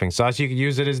as a dipping sauce. You could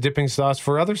use it as dipping sauce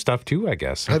for other stuff too, I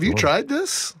guess. Have you tried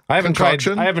this? I haven't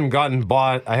concoction? tried. I haven't gone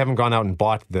out and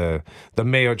bought the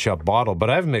Mayochup bottle, but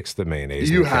I've mixed the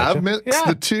mayonnaise. You and have ketchup. mixed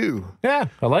the two. Yeah,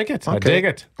 I like it. Okay. I dig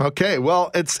it. Okay,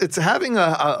 well, it's having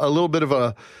a little bit of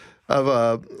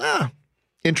a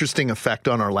interesting effect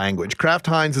on our language. Kraft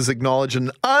Heinz has acknowledged an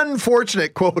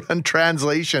unfortunate quote on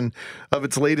translation of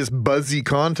its latest buzzy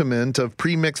condiment of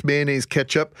pre-mixed mayonnaise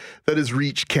ketchup that has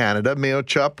reached Canada.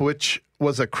 Mayochup, which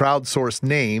was a crowdsourced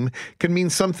name, can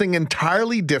mean something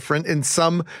entirely different in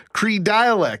some Cree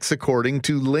dialects, according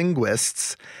to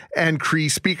linguists and Cree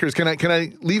speakers. Can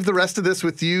I leave the rest of this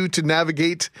with you to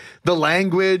navigate the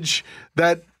language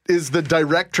that is the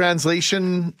direct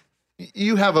translation?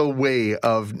 You have a way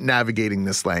of navigating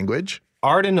this language.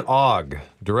 Arden Ogg,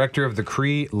 director of the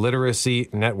Cree Literacy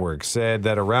Network, said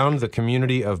that around the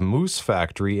community of Moose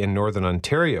Factory in Northern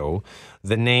Ontario,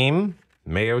 the name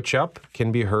Mayochup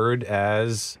can be heard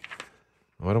as,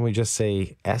 why don't we just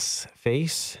say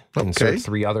S-face? Okay. Insert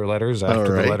 3 other letters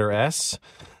after right. the letter S.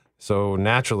 So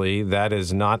naturally, that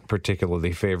is not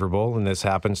particularly favorable, and this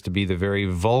happens to be the very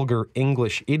vulgar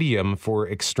English idiom for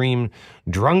extreme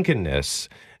drunkenness.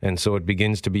 And so it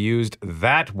begins to be used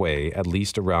that way, at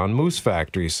least around Moose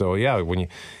Factory. So yeah, I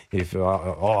went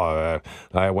out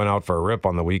for a rip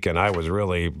on the weekend, I was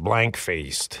really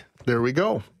blank-faced. There we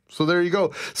go. So there you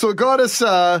go. So it got us,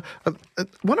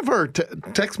 one of our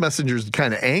text messengers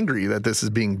kind of angry that this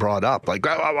is being brought up. Like,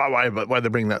 why they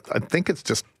bring that? I think it's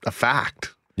just a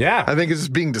fact. Yeah. I think it's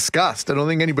just being discussed. I don't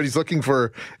think anybody's looking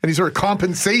for any sort of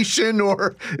compensation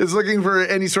or is looking for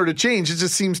any sort of change. It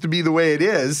just seems to be the way it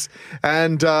is.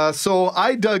 And so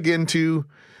I dug into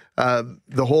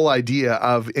the whole idea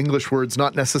of English words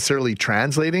not necessarily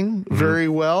translating very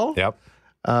well. Yep.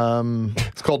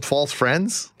 It's called false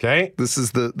friends. Okay. This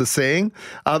is the saying.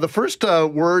 The first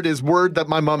word is word that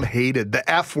my mom hated. The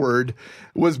F word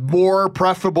was more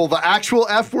preferable. The actual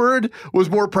F word was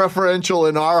more preferential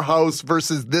in our house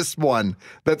versus this one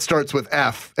that starts with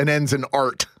F and ends in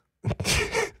art.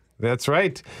 That's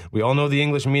right. We all know the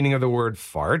English meaning of the word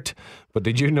fart, but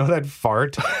did you know that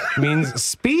fart means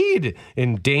speed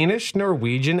in Danish,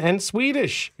 Norwegian, and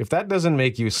Swedish? If that doesn't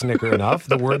make you snicker enough,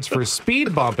 the words for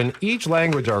speed bump in each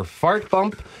language are fart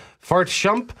bump, fart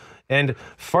shump, and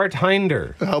fart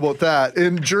hinder. How about that?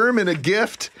 In German, a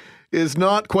gift is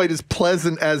not quite as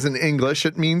pleasant as in English.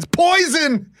 It means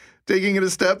poison. Taking it a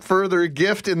step further, a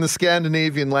gift in the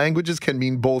Scandinavian languages can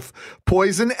mean both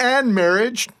poison and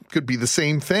marriage. Could be the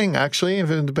same thing, actually,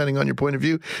 depending on your point of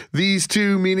view. These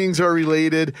two meanings are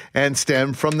related and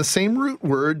stem from the same root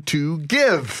word to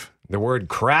give. The word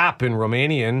crap in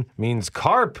Romanian means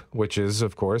carp, which is,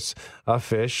 of course, a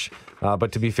fish.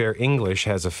 But to be fair, English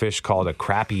has a fish called a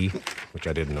crappie, which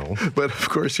I didn't know. But, of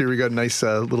course, here we got a nice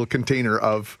little container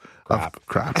of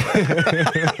crap.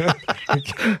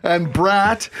 And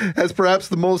brat, as perhaps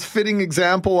the most fitting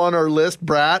example on our list,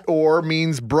 brat or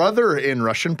means brother in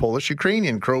Russian, Polish,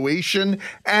 Ukrainian, Croatian,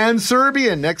 and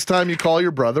Serbian. Next time you call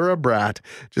your brother a brat,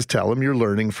 just tell him you're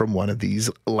learning from one of these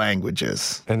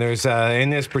languages. And there's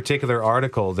in this particular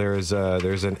article, there's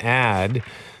an ad.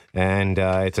 And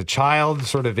it's a child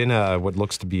sort of in what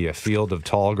looks to be a field of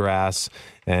tall grass.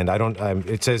 And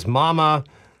it says, "Mama,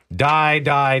 die,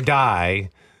 die,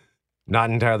 die." Not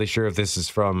entirely sure if this is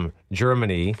from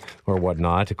Germany or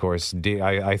whatnot. Of course,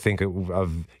 I think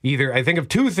of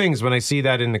two things when I see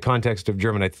that in the context of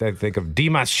German. I think of Die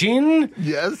Maschine,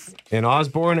 yes, in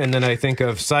Osborne, and then I think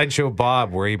of Sideshow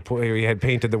Bob, where he had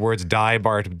painted the words "Die,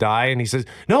 Bart, die," and he says,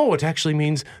 "No, it actually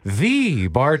means thee,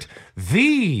 Bart,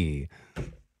 thee."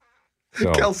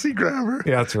 So, Kelsey Grammer.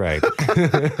 yeah, that's right.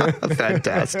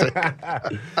 Fantastic.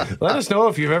 Let us know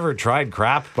if you've ever tried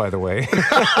crap, by the way.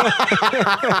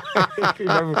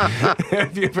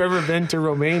 if you've ever been to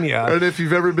Romania. And if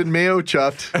you've ever been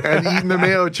Mayochupped and eaten the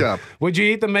Mayochup. Would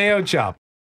you eat the Mayochup?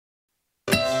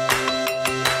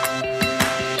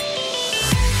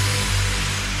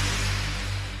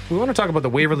 We want to talk about the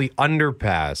Waverley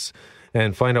Underpass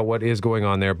and find out what is going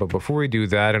on there. But before we do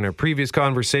that, in our previous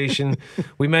conversation,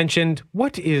 we mentioned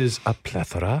what is a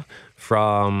plethora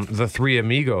from the Three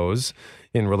Amigos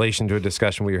in relation to a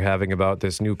discussion we were having about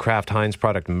this new Kraft Heinz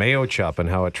product, Mayochup, and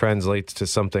how it translates to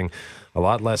something a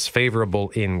lot less favorable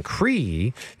in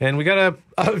Cree. And we got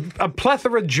a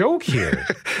plethora joke here.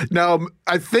 Now,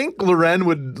 I think Loren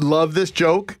would love this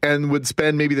joke and would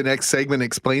spend maybe the next segment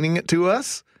explaining it to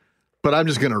us, but I'm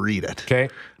just going to read it. Okay.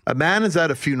 A man is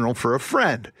at a funeral for a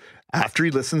friend. After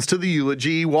he listens to the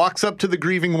eulogy, he walks up to the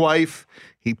grieving wife.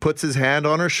 He puts his hand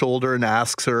on her shoulder and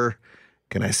asks her,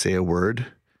 "Can I say a word?"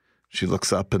 She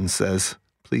looks up and says,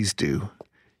 "Please do."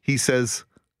 He says,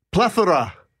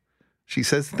 "Plethora." She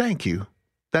says, "Thank you.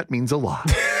 That means a lot."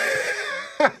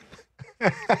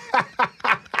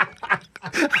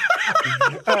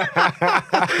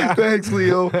 Thanks,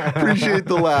 Leo. Appreciate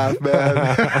the laugh,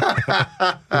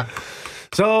 man.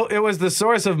 So it was the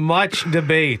source of much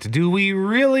debate. Do we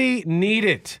really need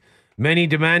it? Many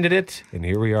demanded it, and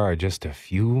here we are, just a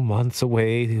few months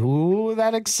away. Ooh,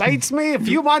 that excites me. A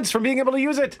few months from being able to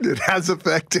use it. It has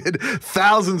affected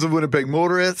thousands of Winnipeg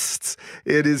motorists.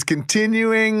 It is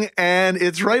continuing, and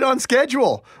it's right on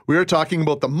schedule. We are talking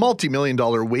about the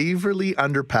multi-million-dollar Waverley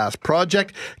Underpass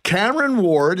project. Cameron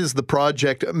Ward is the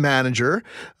project manager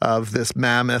of this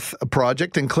mammoth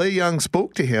project, and Clay Young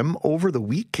spoke to him over the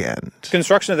weekend.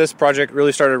 Construction of this project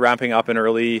really started ramping up in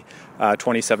early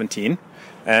 2017.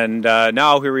 And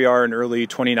now here we are in early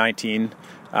 2019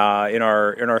 in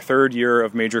our third year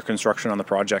of major construction on the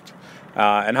project.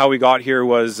 And how we got here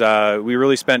was we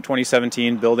really spent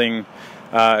 2017 building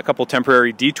a couple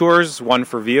temporary detours, one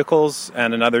for vehicles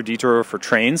and another detour for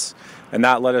trains. And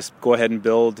that let us go ahead and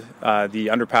build the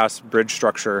underpass bridge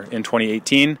structure in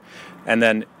 2018. And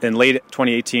then in late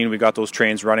 2018, we got those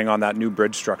trains running on that new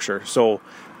bridge structure. So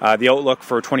the outlook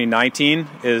for 2019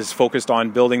 is focused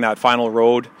on building that final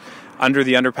road under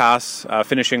the underpass,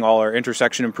 finishing all our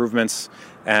intersection improvements,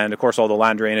 and of course all the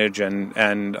land drainage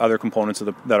and other components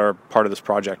that are part of this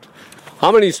project.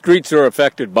 How many streets are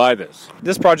affected by this?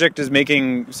 This project is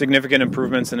making significant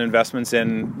improvements and investments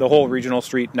in the whole regional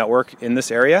street network in this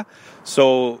area.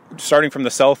 So starting from the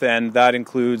south end, that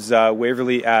includes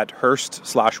Waverley at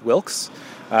Hearst/Wilkes.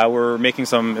 We're making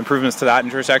some improvements to that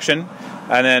intersection.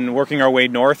 And then working our way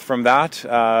north from that,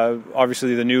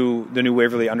 obviously the new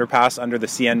Waverley Underpass under the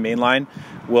CN main line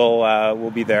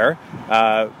will be there.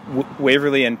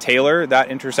 Waverley and Taylor, that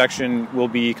intersection will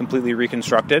be completely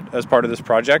reconstructed as part of this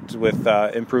project with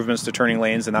improvements to turning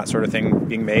lanes and that sort of thing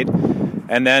being made.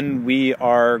 And then we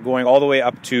are going all the way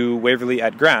up to Waverley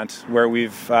at Grant, where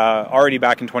we've already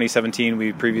back in 2017,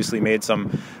 we previously made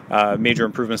some major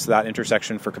improvements to that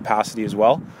intersection for capacity as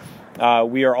well.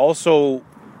 We are also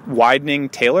widening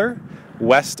Taylor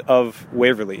west of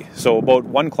Waverley. So about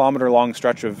 1 kilometer long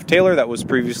stretch of Taylor that was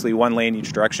previously 1 lane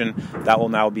each direction, that will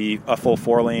now be a full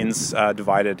 4 lanes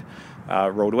divided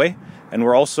roadway. And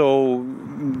we're also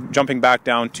jumping back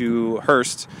down to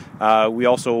Hearst. We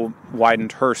also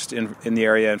widened Hearst in the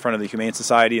area in front of the Humane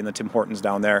Society and the Tim Hortons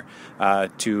down there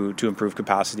to improve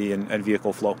capacity and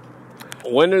vehicle flow.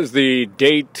 When is the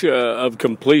date of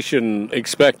completion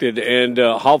expected, and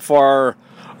how far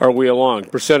are we along,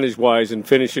 percentage-wise, in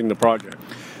finishing the project?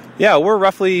 Yeah, we're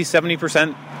roughly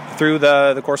 70% through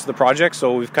the course of the project,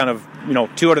 so we've kind of,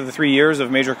 2 out of the 3 years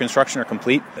of major construction are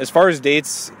complete. As far as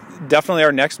dates, definitely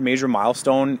our next major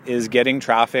milestone is getting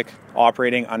traffic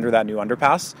operating under that new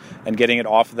underpass and getting it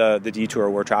off the detour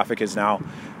where traffic is now.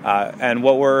 And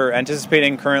what we're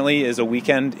anticipating currently is a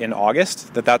weekend in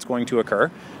August that's going to occur.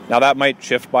 Now that might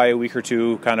shift by a week or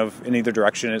two kind of in either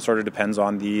direction. It sort of depends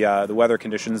on the weather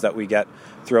conditions that we get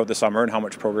throughout the summer and how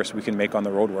much progress we can make on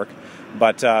the road work.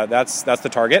 But that's the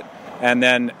target. And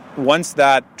then once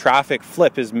that traffic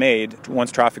flip is made,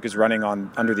 once traffic is running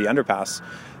under the underpass,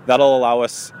 that'll allow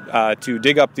us to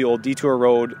dig up the old detour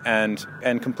road and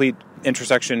complete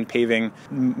intersection paving.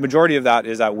 Majority of that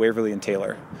is at Waverley and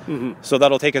Taylor. Mm-hmm. So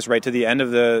that'll take us right to the end of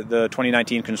the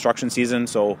 2019 construction season.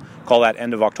 So call that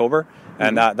end of October,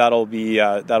 and that'll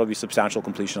be substantial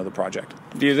completion of the project.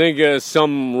 Do you think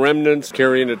some remnants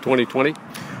carry into 2020?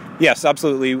 Yes,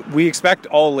 absolutely. We expect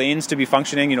all lanes to be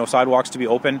functioning, sidewalks to be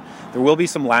open. There will be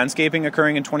some landscaping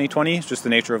occurring in 2020. It's just the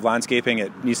nature of landscaping.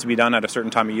 It needs to be done at a certain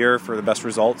time of year for the best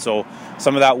result. So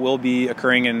some of that will be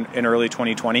occurring in early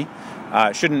 2020.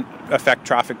 It shouldn't affect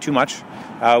traffic too much.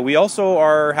 We also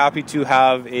are happy to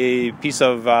have a piece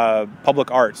of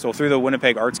public art. So through the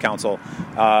Winnipeg Arts Council,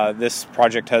 this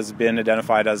project has been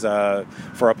identified as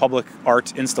for a public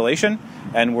art installation,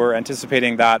 and we're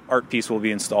anticipating that art piece will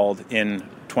be installed in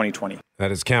 2020.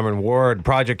 That is Cameron Ward,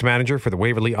 project manager for the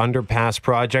Waverley Underpass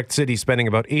project. City spending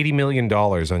about $80 million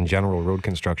on general road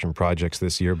construction projects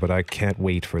this year, but I can't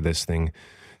wait for this thing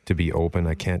to be open.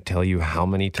 I can't tell you how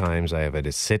many times I have had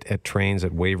to sit at trains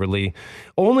at Waverley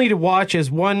only to watch as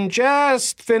one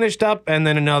just finished up and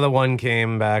then another one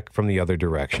came back from the other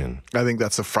direction. I think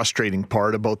that's the frustrating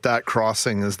part about that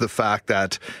crossing is the fact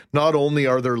that not only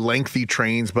are there lengthy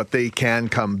trains, but they can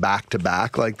come back to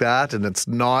back like that. And it's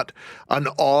not an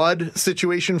odd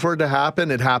situation for it to happen.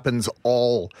 It happens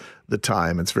all the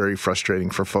time. It's very frustrating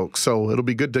for folks. So it'll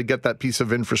be good to get that piece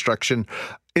of infrastructure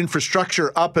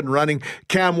up and running.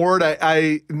 Cam Ward,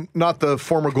 I not the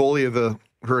former goalie of the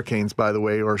Hurricanes, by the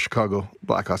way, or Chicago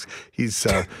Blackhawks. He's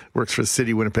works for the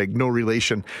city of Winnipeg. No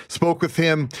relation. Spoke with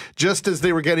him just as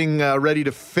they were getting ready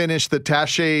to finish the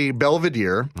Taché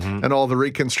Belvedere and all the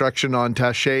reconstruction on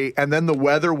Taché, and then the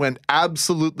weather went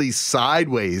absolutely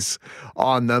sideways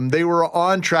on them. They were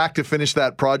on track to finish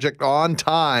that project on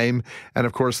time, and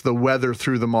of course the weather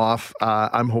threw them off.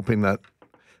 I'm hoping that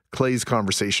Clay's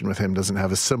conversation with him doesn't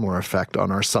have a similar effect on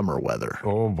our summer weather.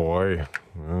 Oh boy,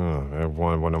 I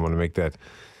want to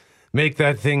make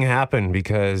that thing happen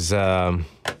because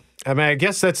I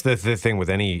guess that's the thing with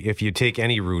if you take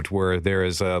any route where there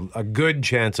is a good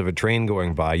chance of a train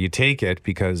going by, you take it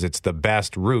because it's the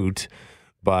best route.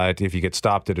 But if you get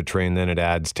stopped at a train, then it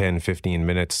adds 10, 15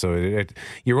 minutes. So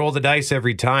you roll the dice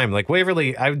every time. Like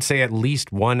Waverley, I would say at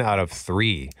least 1 out of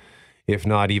 3. If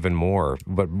not even more.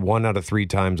 But 1 out of 3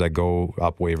 times I go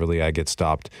up Waverley, I get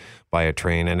stopped by a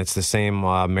train. And it's the same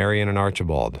Marion and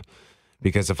Archibald.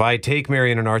 Because if I take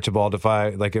Marion and Archibald,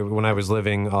 when I was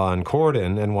living on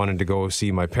Corden and wanted to go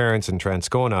see my parents in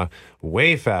Transcona,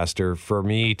 way faster for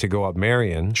me to go up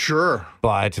Marion. Sure.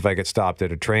 But if I get stopped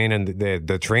at a train, and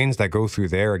the trains that go through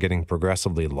there are getting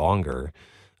progressively longer,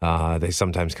 they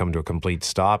sometimes come to a complete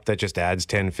stop. That just adds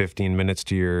 10, 15 minutes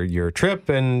to your trip.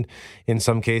 And in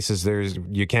some cases,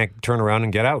 you can't turn around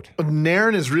and get out.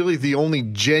 Nairn is really the only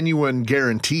genuine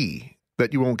guarantee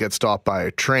that you won't get stopped by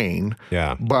a train.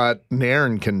 Yeah. But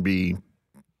Nairn can be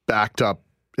backed up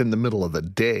in the middle of the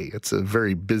day. It's a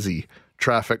very busy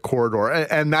traffic corridor.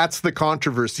 And that's the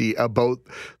controversy about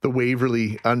the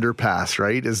Waverley Underpass,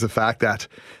 right? Is the fact that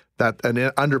an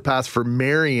underpass for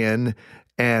Marion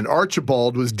and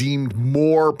Archibald was deemed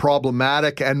more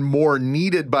problematic and more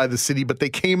needed by the city, but they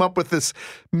came up with this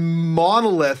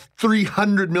monolith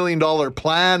 $300 million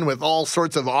plan with all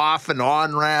sorts of off and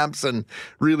on ramps and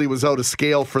really was out of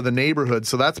scale for the neighborhood.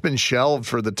 So that's been shelved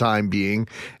for the time being,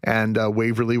 and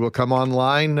Waverley will come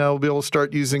online. We'll be able to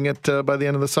start using it by the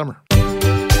end of the summer.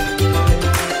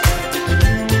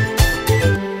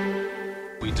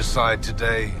 We decide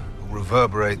today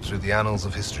reverberate through the annals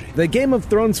of history. The Game of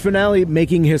Thrones finale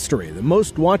making history. The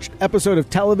most watched episode of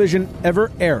television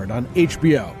ever aired on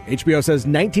HBO. HBO says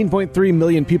 19.3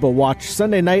 million people watched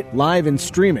Sunday night live and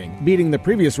streaming, beating the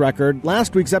previous record,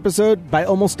 last week's episode, by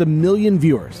almost 1 million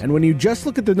viewers. And when you just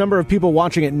look at the number of people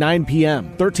watching at 9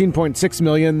 p.m., 13.6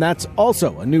 million, that's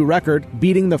also a new record,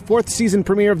 beating the 4th season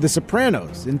premiere of The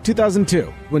Sopranos in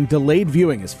 2002. When delayed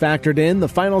viewing is factored in, the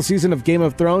final season of Game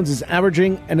of Thrones is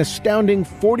averaging an astounding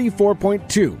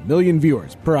 44.2 million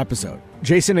viewers per episode.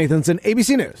 Jason Nathanson,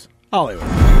 ABC News, Hollywood.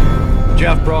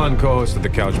 Jeff Braun, co-host of The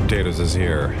Couch Potatoes, is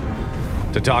here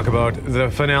to talk about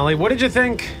the finale. What did you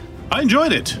think? I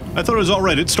enjoyed it. I thought it was all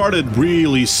right. It started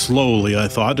really slowly, I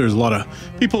thought. There's a lot of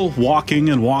people walking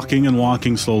and walking and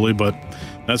walking slowly, but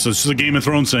that's just a Game of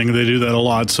Thrones thing. They do that a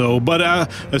lot. So, but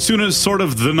as soon as sort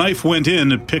of the knife went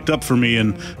in, it picked up for me,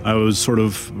 and I was sort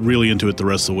of really into it the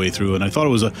rest of the way through. And I thought it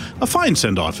was a fine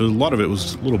send-off. A lot of it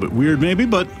was a little bit weird, maybe,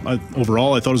 but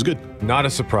overall, I thought it was good. Not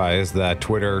a surprise that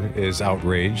Twitter is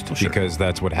outraged, because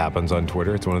that's what happens on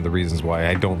Twitter. It's one of the reasons why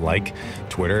I don't like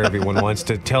Twitter. Everyone wants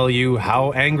to tell you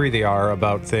how angry they are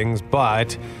about things,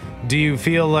 but do you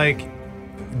feel like...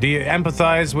 Do you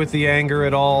empathize with the anger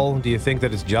at all? Do you think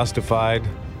that it's justified?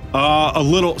 A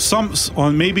little.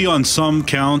 Maybe on some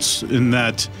counts, in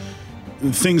that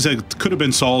things that could have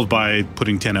been solved by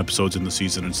putting 10 episodes in the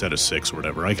season instead of 6 or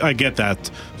whatever. I get that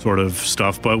sort of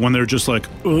stuff, but when they're just like,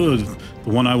 the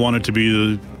one I wanted to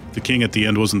be the king at the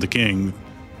end wasn't the king,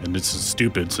 And it's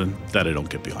stupid, so that I don't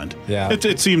get behind. Yeah.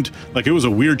 It seemed like it was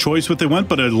a weird choice what they went,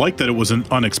 but I liked that it was an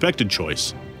unexpected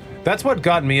choice. That's what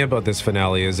got me about this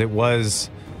finale.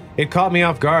 It caught me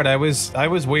off guard. I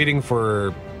was waiting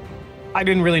for. I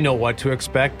didn't really know what to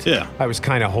expect. Yeah. I was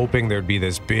kind of hoping there'd be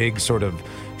this big sort of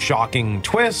shocking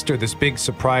twist or this big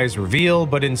surprise reveal,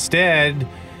 but instead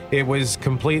it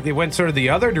went sort of the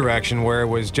other direction where it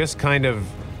was just kind of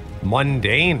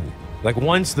mundane. Like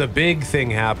once the big thing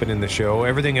happened in the show,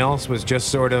 everything else was just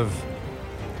sort of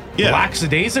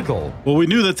lackadaisical. Well, we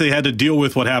knew that they had to deal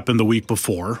with what happened the week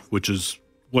before, which is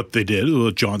what they did,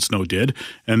 what Jon Snow did.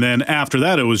 And then after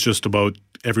that, it was just about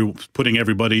settling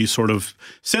everybody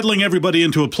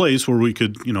into a place where we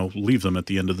could, leave them at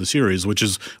the end of the series, which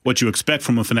is what you expect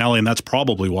from a finale. And that's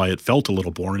probably why it felt a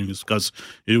little boring, is because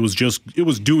it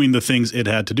was doing the things it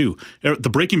had to do. The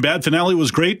Breaking Bad finale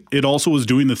was great. It also was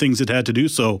doing the things it had to do.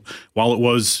 So while it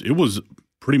was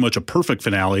pretty much a perfect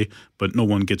finale, but no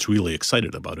one gets really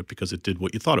excited about it because it did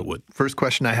what you thought it would. First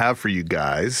question I have for you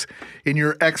guys. In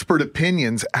your expert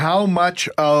opinions, how much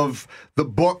of the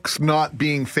books not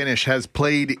being finished has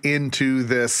played into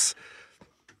this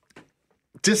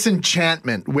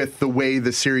disenchantment with the way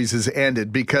the series has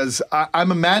ended? Because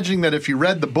I'm imagining that if you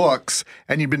read the books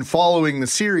and you've been following the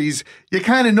series, you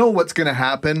kind of know what's going to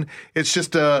happen. It's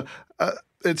just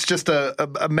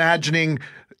imagining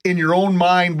in your own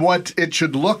mind what it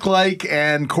should look like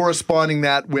and corresponding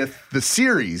that with the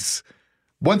series.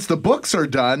 Once the books are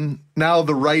done, now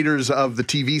the writers of the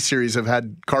TV series have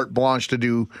had carte blanche to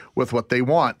do with what they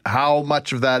want. How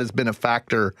much of that has been a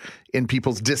factor in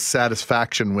people's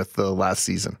dissatisfaction with the last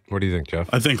season? What do you think, Jeff?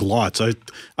 I think lots.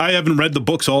 I haven't read the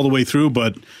books all the way through,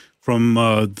 but from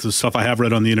the stuff I have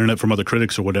read on the internet from other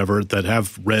critics or whatever that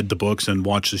have read the books and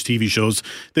watched the TV shows,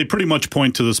 they pretty much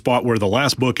point to the spot where the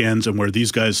last book ends and where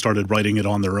these guys started writing it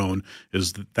on their own.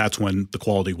 That's when the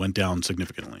quality went down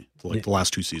significantly, the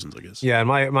last 2 seasons, I guess. Yeah, and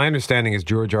my understanding is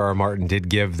George R.R. Martin did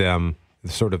give them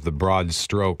sort of the broad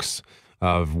strokes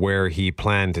of where he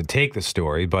planned to take the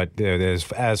story, but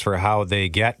as for how they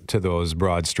get to those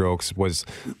broad strokes was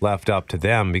left up to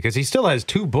them, because he still has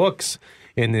 2 books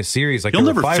in this series. You'll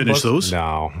never finish those.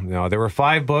 No. There were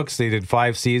 5 books. They did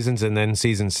 5 seasons, and then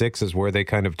season 6 is where they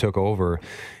kind of took over.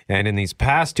 And in these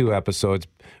past 2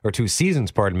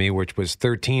 seasons, which was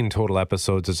 13 total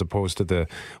episodes as opposed to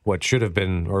what should have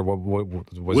been, or what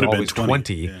was always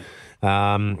 20. Yeah.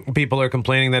 People are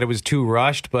complaining that it was too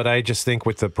rushed, but I just think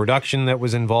with the production that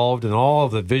was involved and all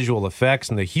of the visual effects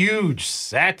and the huge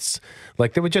sets,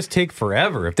 like they would just take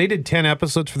forever. If they did 10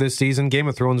 episodes for this season, Game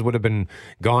of Thrones would have been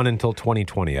gone until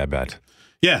 2020, I bet.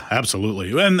 Yeah,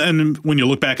 absolutely. And when you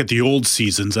look back at the old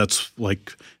seasons, that's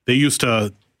like they used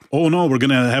to, oh no, we're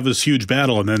going to have this huge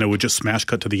battle, and then it would just smash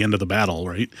cut to the end of the battle,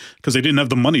 right? Because they didn't have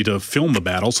the money to film the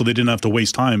battle, so they didn't have to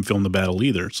waste time film the battle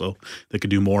either. So they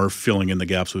could do more filling in the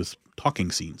gaps with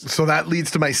talking scenes. So that leads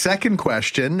to my second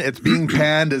question. It's being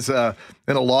panned in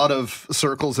a lot of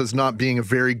circles as not being a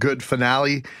very good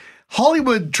finale.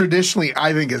 Hollywood traditionally,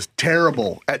 I think, is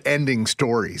terrible at ending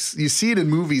stories. You see it in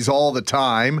movies all the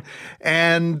time.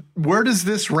 And where does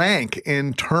this rank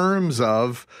in terms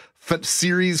of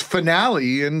series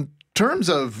finale, in terms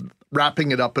of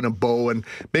wrapping it up in a bow and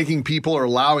making people or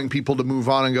allowing people to move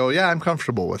on and go, yeah, I'm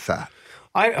comfortable with that?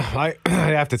 I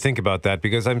have to think about that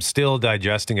because I'm still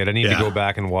digesting it. I need to go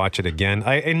back and watch it again.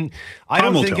 I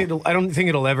don't think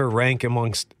it'll ever rank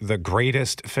amongst the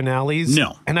greatest finales.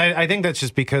 No. And I think that's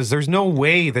just because there's no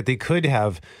way that they could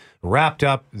have wrapped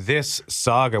up this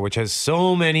saga, which has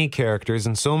so many characters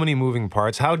and so many moving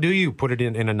parts. How do you put it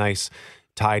in a nice,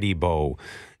 tidy bow?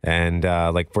 And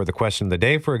like for the question of the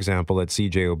day, for example, at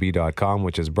cjob.com,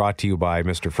 which is brought to you by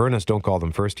Mr. Furnace. Don't call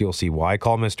them first. You'll see why.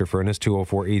 Call Mr. Furnace,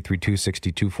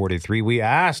 204-832-6243. We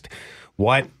asked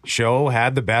what show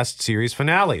had the best series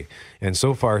finale. And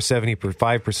so far,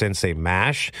 75% say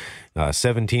MASH.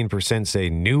 17% say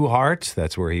Newhart.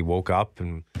 That's where he woke up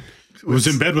and was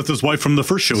in bed with his wife from the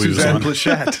first show he was on.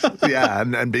 Suzanne Plachette. Yeah,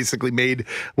 and basically made,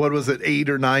 8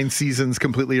 or 9 seasons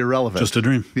completely irrelevant. Just a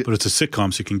dream. But it's a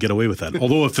sitcom, so you can get away with that.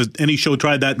 Although if any show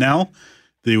tried that now,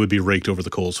 they would be raked over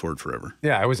the coals for it forever.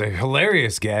 Yeah, it was a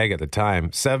hilarious gag at the time.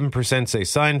 7% say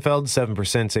Seinfeld,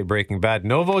 7% say Breaking Bad.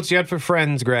 No votes yet for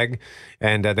Friends, Greg.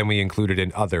 And then we included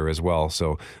in Other as well.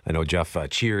 So I know, Jeff,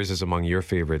 Cheers is among your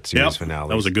favorite series finales.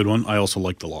 That was a good one. I also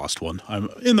like the Lost one. I'm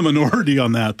in the minority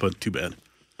on that, but too bad.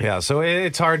 Yeah, so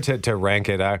it's hard to rank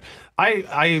it.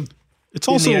 It's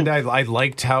also in the end, I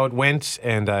liked how it went,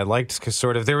 and I liked because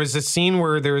sort of there was a scene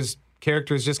where there was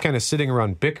characters just kind of sitting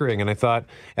around bickering, and I thought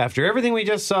after everything we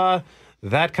just saw,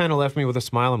 that kind of left me with a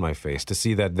smile on my face to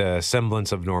see that the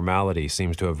semblance of normality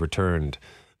seems to have returned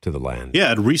to the land.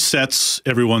 Yeah, it resets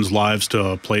everyone's lives to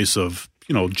a place of,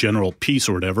 general peace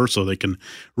or whatever, so they can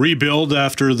rebuild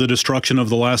after the destruction of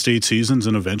the last 8 seasons,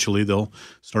 and eventually they'll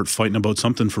start fighting about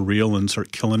something for real and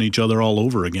start killing each other all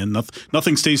over again.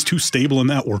 Nothing stays too stable in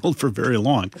that world for very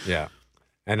long. Yeah.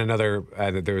 And another,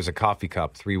 there was a coffee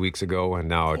cup 3 weeks ago, and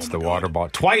now it's the water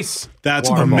bottle. Twice! That's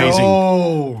water amazing.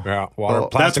 Bottle. Yeah,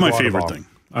 That's my water favorite bottle. thing.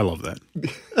 I love that.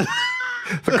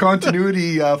 The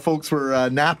continuity folks were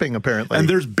napping, apparently. And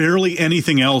there's barely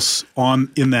anything else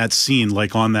in that scene,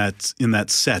 like in that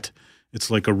set.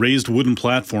 It's like a raised wooden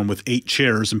platform with 8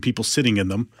 chairs and people sitting in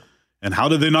them. And how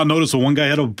did they not notice that one guy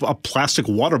had a plastic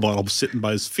water bottle sitting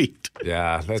by his feet?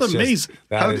 Yeah, that's amazing.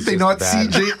 How did they not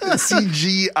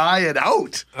CGI it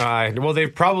out? Well, they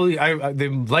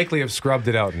likely have scrubbed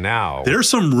it out now. There's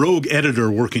some rogue editor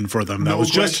working for them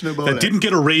that didn't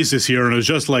get a raise this year and was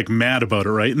just like mad about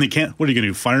it, right? And they can't. What are you going to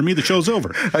do? Fire me? The show's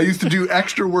over. I used to do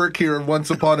extra work here once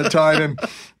upon a time,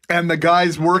 and the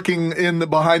guys working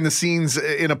behind the scenes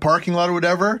in a parking lot or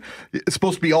whatever, it's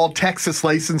supposed to be all Texas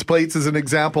license plates as an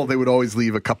example. They would always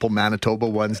leave a couple Manitoba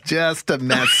ones just to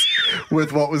mess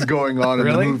with what was going on in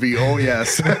the movie. Oh,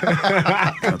 yes.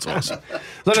 That's awesome.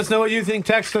 Let us know what you think.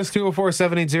 Text us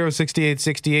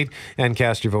 204-780-6868 and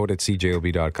cast your vote at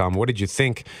cjob.com. What did you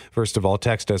think? First of all,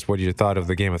 text us what you thought of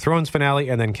the Game of Thrones finale,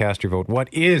 and then cast your vote. What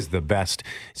is the best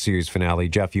series finale?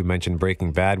 Jeff, you mentioned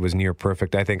Breaking Bad was near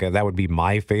perfect. I think that would be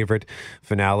my favorite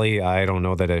finale. I don't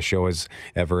know that a show has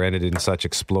ever ended in such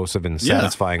explosive and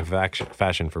satisfying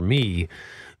fashion for me,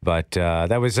 but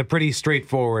that was a pretty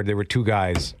straightforward. There were 2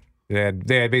 guys.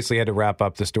 They basically had to wrap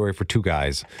up the story for 2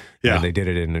 guys, and they did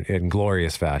it in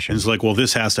glorious fashion. And it's like, well,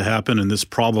 this has to happen, and this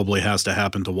probably has to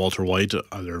happen to Walter White.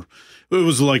 It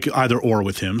was like either or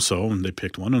with him, and they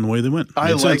picked one, and away they went.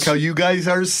 I like how you guys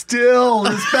are still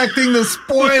respecting the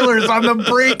spoilers on the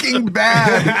Breaking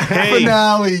Bad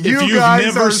finale. You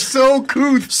guys are so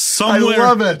couth. I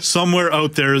love it. Somewhere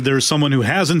out there's someone who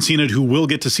hasn't seen it who will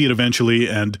get to see it eventually,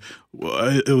 and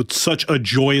it was such a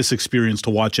joyous experience to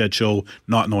watch that show,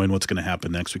 not knowing what's going to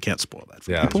happen next. We can't spoil that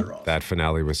for people. That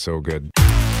finale was so good.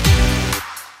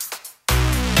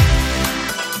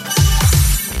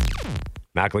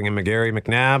 Mackling and McGarry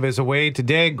McNabb is away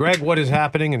today. Greg, what is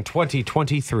happening in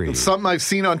 2023? It's something I've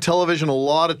seen on television a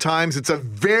lot of times. It's a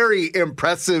very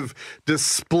impressive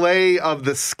display of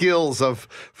the skills of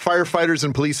firefighters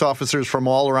and police officers from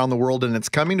all around the world, and it's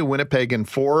coming to Winnipeg in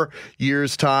 4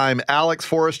 years' time. Alex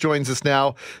Forrest joins us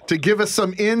now to give us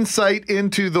some insight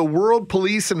into the World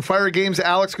Police and Fire Games.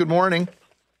 Alex, good morning.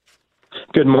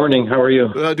 Good morning. How are you?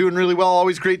 Doing really well.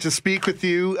 Always great to speak with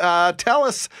you. Tell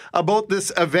us about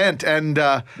this event and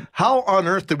how on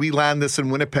earth did we land this in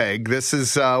Winnipeg? This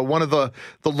is one of the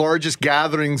largest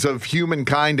gatherings of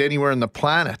humankind anywhere on the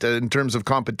planet in terms of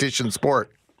competition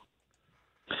sport.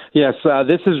 Yes,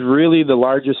 this is really the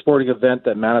largest sporting event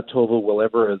that Manitoba will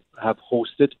ever have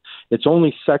hosted. It's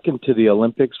only second to the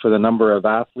Olympics for the number of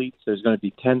athletes. There's going to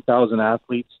be 10,000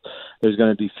 athletes. There's going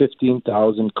to be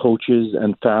 15,000 coaches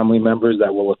and family members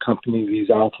that will accompany these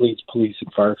athletes, police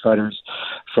and firefighters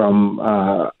from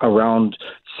around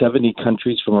 70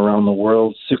 countries from around the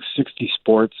world, 60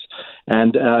 sports.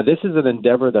 And this is an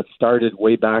endeavor that started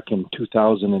way back in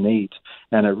 2008.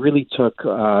 And it really took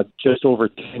just over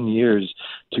 10 years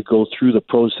to go through the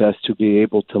process to be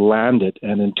able to land it.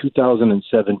 And in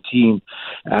 2017,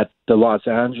 at the Los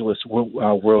Angeles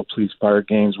World Police Fire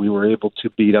Games, we were able to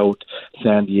beat out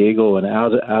San Diego and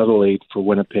Adelaide for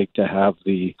Winnipeg to have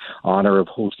the honor of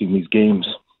hosting these games.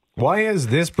 Why is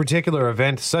this particular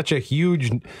event such a huge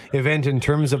event in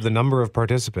terms of the number of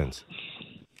participants?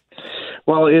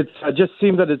 Well, it just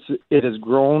seems that it has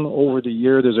grown over the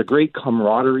year. There's a great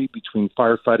camaraderie between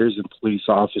firefighters and police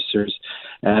officers,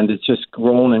 and it's just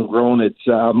grown and grown. It's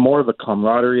more of a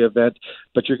camaraderie event,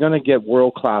 but you're going to get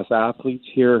world-class athletes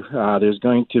here. There's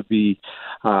going to be,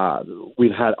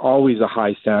 we've had always a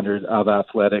high standard of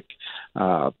athletic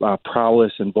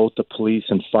prowess in both the police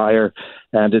and fire,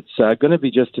 and it's going to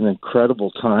be just an incredible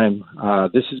time.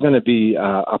 This is going to be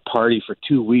a party for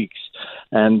 2 weeks,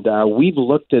 and we've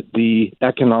looked at the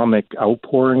economic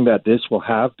outpouring that this will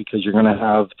have, because you're going to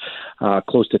have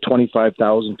close to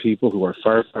 25,000 people who are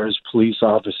firefighters, police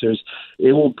officers.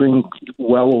 It will bring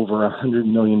well over $100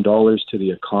 million to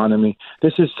the economy.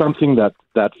 This is something that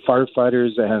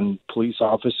firefighters and police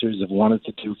officers have wanted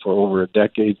to do for over a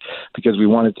decade, because we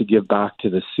wanted to give back to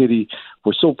the city.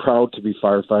 We're so proud to be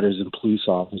firefighters and police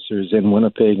officers in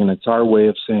Winnipeg, and it's our way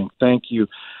of saying thank you.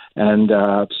 And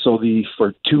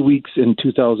for 2 weeks in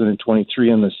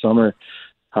 2023 in the summer,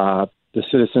 the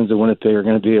citizens of Winnipeg are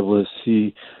going to be able to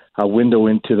see a window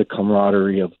into the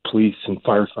camaraderie of police and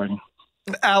firefighting.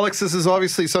 Alex, this is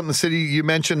obviously something the city, you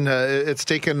mentioned it's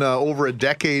taken over a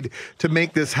decade to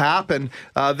make this happen.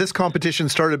 This competition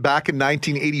started back in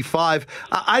 1985.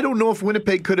 I don't know if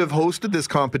Winnipeg could have hosted this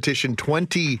competition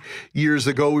 20 years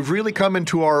ago. We've really come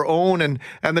into our own, and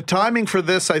the timing for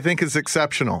this, I think, is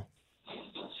exceptional.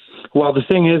 Well, the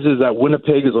thing is that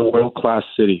Winnipeg is a world-class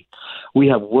city. We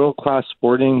have world-class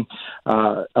sporting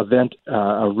event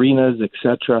arenas,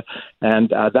 etc.,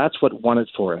 and that's what won it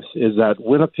for us. Is that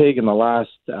Winnipeg in the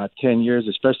last 10 years,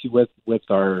 especially with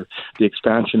the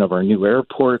expansion of our new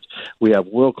airport, we have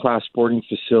world-class sporting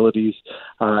facilities.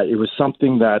 It was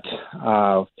something that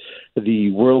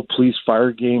the World Police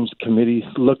Fire Games Committee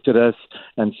looked at us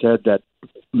and said that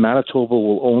Manitoba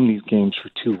will own these games for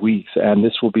 2 weeks, and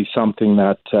this will be something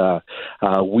that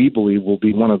we believe will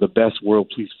be one of the best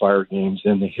World Police Fire Games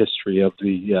in the history of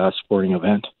the sporting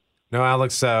event. Now,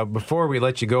 Alex, before we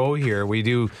let you go here,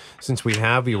 since we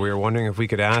have you, we were wondering if we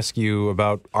could ask you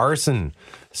about arson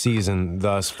season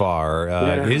thus far.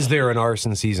 Is there an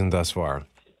arson season thus far?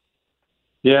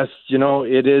 Yes,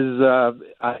 it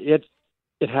is.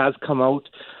 It has come out.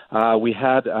 We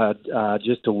had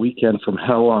just a weekend from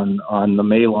hell on the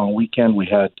May long weekend. We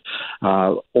had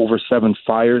over 7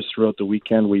 fires throughout the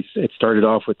weekend. It started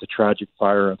off with the tragic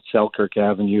fire on Selkirk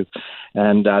Avenue,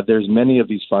 and there's many of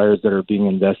these fires that are being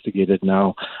investigated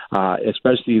now.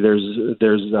 Especially there's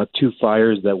 2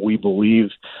 fires that we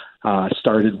believe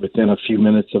started within a few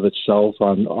minutes of itself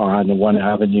on one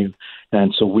avenue,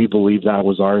 and so we believe that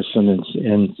was arson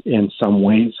in some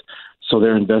ways. So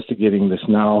they're investigating this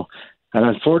now. And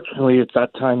unfortunately, it's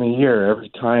that time of year. Every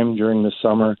time during the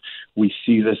summer, we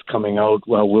see this coming out.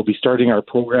 Well, we'll be starting our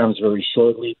programs very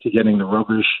shortly to getting the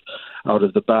rubbish out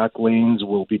of the back lanes.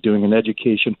 We'll be doing an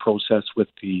education process with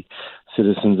the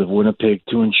citizens of Winnipeg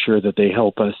to ensure that they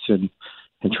help us in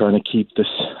trying to keep this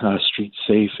street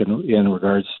safe in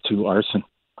regards to arson.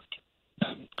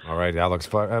 All right, Alex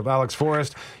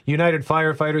Forrest, United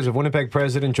Firefighters of Winnipeg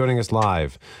president, joining us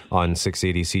live on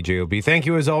 680 CJOB. Thank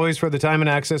you, as always, for the time and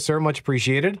access, sir. Much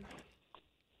appreciated.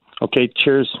 Okay,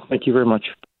 cheers. Thank you very much.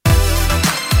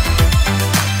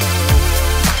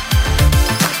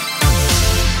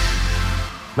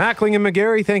 Mackling and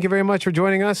McGarry, thank you very much for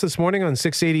joining us this morning on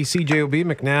 680 CJOB.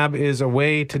 McNabb is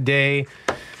away today,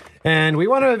 and we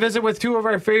want to visit with 2 of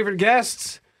our favorite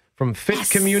guests from Fit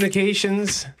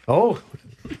Communications. Oh,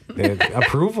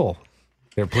 approval.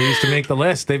 They're pleased to make the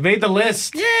list. They've made the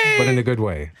list, Yay! But in a good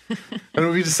way. And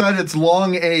we decided it's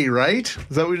long A, right?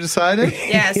 Is that what we decided?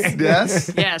 Yes.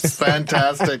 Yes? Yes.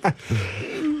 Fantastic. I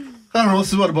don't know,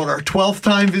 this is about our 12th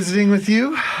time visiting with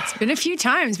you. It's been a few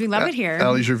times. We love it here.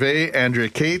 Ali Gervais, Andrea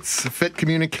Cates, Fit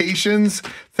Communications.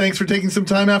 Thanks for taking some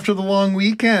time after the long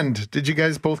weekend. Did you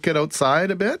guys both get outside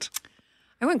a bit?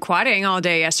 I went quadding all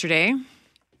day yesterday.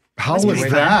 How was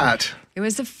that? It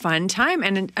was a fun time,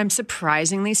 and I'm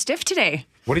surprisingly stiff today.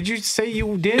 What did you say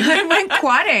you did? I went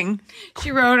quadding.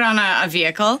 She rode on a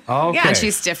vehicle. Oh, okay. Yeah, and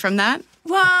she's stiff from that.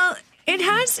 Well, it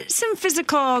has some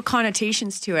physical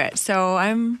connotations to it, so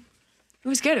it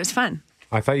was good. It was fun.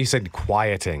 I thought you said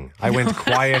quieting. I went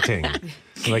quieting.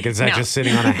 Like, is that just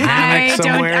sitting on a hammock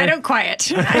somewhere? I don't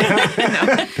quiet.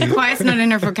 No, quiet's not in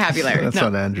her vocabulary. That's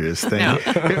not Andrea's thing. No.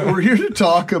 We're here to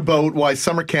talk about why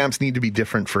summer camps need to be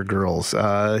different for girls.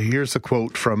 Here's a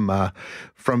quote from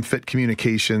Fit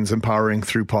Communications, empowering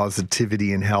through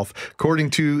positivity and health. According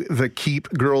to the Keep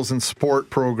Girls in Sport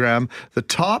program, the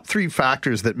top 3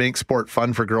 factors that make sport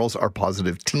fun for girls are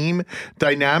positive team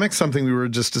dynamics, something we were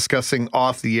just discussing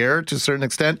off the air to a certain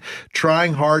extent,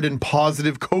 trying hard, and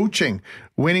positive coaching.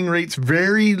 Winning rates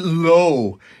very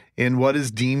low in what is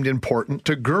deemed important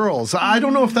to girls. I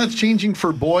don't know if that's changing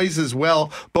for boys as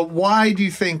well, but why do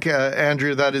you think,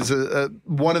 Andrea, that is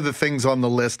one of the things on the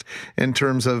list in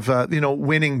terms of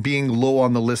winning being low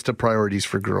on the list of priorities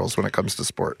for girls when it comes to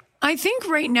sport? I think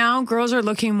right now girls are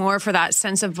looking more for that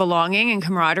sense of belonging and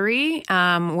camaraderie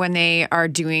when they are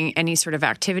doing any sort of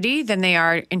activity than they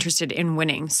are interested in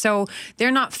winning. So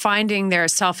they're not finding their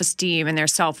self-esteem and their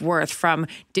self-worth from,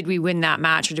 did we win that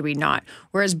match or did we not?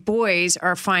 Whereas boys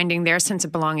are finding their sense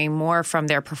of belonging more from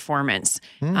their performance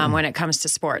when it comes to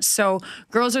sports. So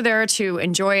girls are there to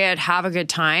enjoy it, have a good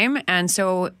time. And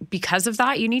so because of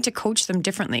that, you need to coach them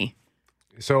differently.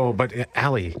 So, but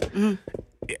Ali...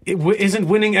 Isn't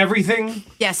winning everything?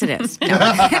 Yes, it is. No,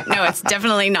 no, it's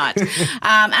definitely not. And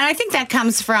I think that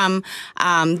comes from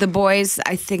the boys,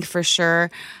 I think for sure,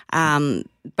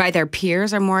 by their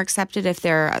peers are more accepted if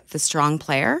they're the strong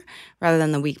player rather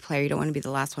than the weak player. You don't want to be the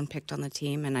last one picked on the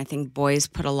team. And I think boys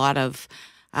put a lot of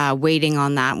waiting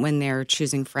on that when they're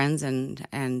choosing friends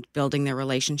and building their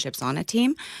relationships on a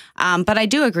team. But I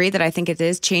do agree that I think it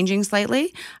is changing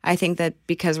slightly. I think that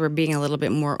because we're being a little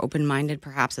bit more open-minded,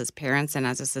 perhaps as parents and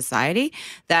as a society,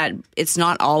 that it's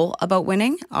not all about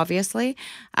winning, obviously,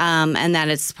 and that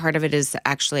it's part of it is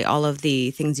actually all of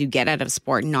the things you get out of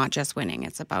sport, not just winning.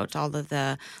 It's about all of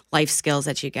the life skills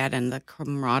that you get and the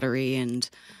camaraderie and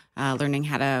learning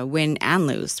how to win and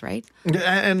lose, right?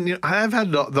 And you know, I've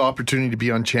had the opportunity to be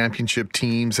on championship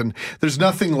teams, and there's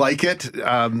nothing like it.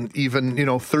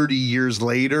 Even 30 years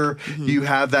later, you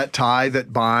have that tie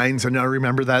that binds. And I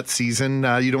remember that season.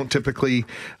 You don't typically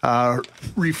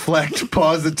reflect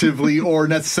positively or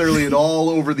necessarily at all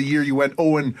over the year. You went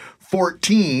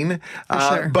 0-14.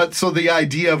 Sure. But so the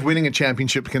idea of winning a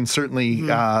championship can certainly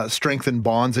strengthen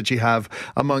bonds that you have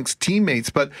amongst teammates.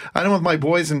 But I know with my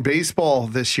boys in baseball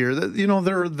this year, that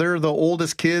they're the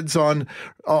oldest kids on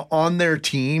their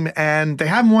team, and they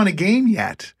haven't won a game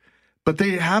yet. But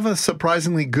they have a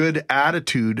surprisingly good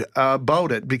attitude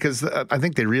about it, because I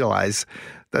think they realize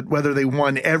that whether they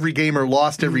won every game or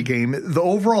lost every game, the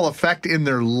overall effect in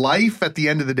their life at the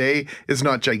end of the day is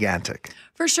not gigantic.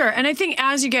 For sure. And I think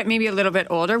as you get maybe a little bit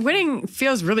older, winning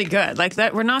feels really good. Like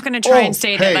that, we're not going to try and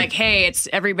say that like, hey, it's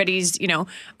everybody's,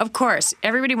 of course,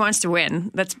 everybody wants to win.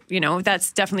 That's,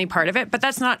 that's definitely part of it, but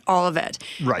that's not all of it.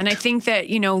 Right. And I think that,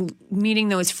 meeting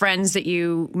those friends that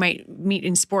you might meet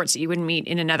in sports that you wouldn't meet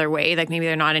in another way, like maybe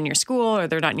they're not in your school or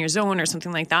they're not in your zone or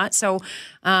something like that. So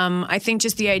I think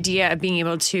just the idea of being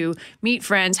able to meet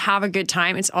friends, have a good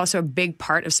time, it's also a big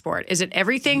part of sport. Is it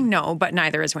everything? No, but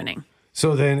neither is winning.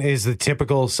 So then, is the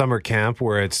typical summer camp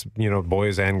where it's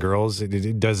boys and girls?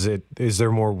 Is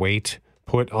there more weight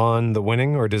put on the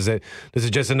winning, or does it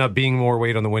just end up being more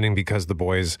weight on the winning because the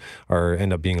boys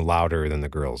end up being louder than the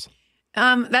girls?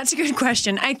 That's a good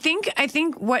question. I think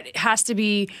what has to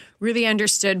be really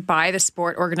understood by the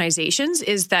sport organizations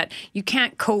is that you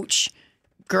can't coach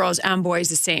girls and boys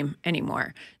the same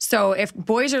anymore. So if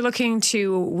boys are looking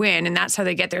to win and that's how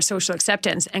they get their social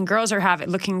acceptance, and girls are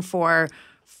looking for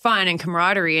fun and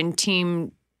camaraderie and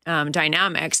team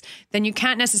dynamics, then you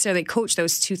can't necessarily coach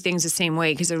those two things the same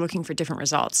way because they're looking for different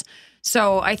results.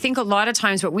 So I think a lot of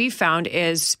times what we've found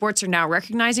is sports are now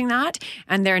recognizing that,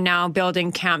 and they're now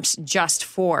building camps just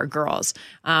for girls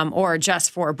or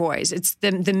just for boys. It's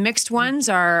the mixed ones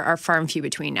are far and few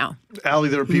between now. Allie,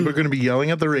 there are people going to be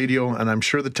yelling at the radio, and I'm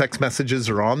sure the text messages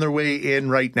are on their way in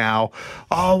right now.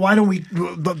 Oh, why don't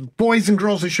the boys and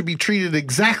girls, they should be treated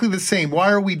exactly the same. Why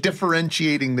are we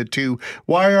differentiating the two?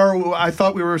 I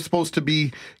thought we were supposed to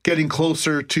be getting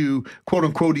closer to quote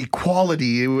unquote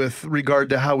equality with regard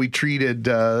to how we treated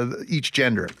each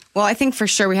gender. Well, I think for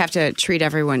sure we have to treat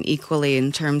everyone equally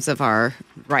in terms of our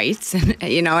rights,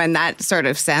 in that sort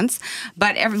of sense.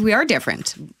 But we are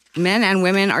different. Men and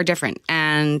women are different.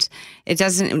 And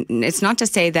it's not to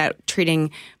say that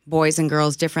treating boys and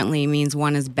girls differently means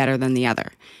one is better than the other.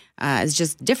 It's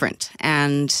just different.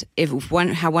 And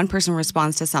how one person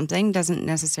responds to something doesn't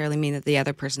necessarily mean that the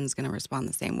other person is going to respond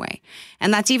the same way.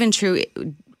 And that's even true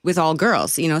with all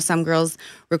girls. Some girls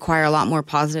require a lot more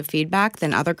positive feedback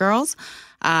than other girls.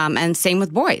 And same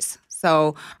with boys.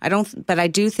 So I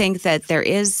do think that there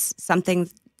is something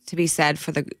to be said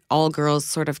for the all girls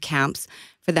sort of camps,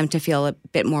 for them to feel a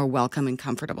bit more welcome and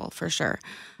comfortable, for sure.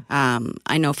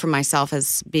 I know for myself,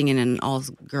 as being in an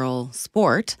all-girl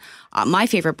sport, my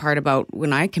favorite part about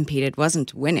when I competed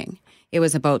wasn't winning. It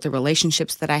was about the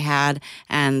relationships that I had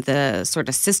and the sort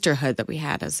of sisterhood that we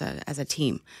had as a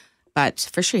team. But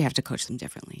for sure, you have to coach them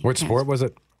differently. What sport was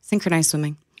it? Synchronized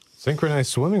swimming. Synchronized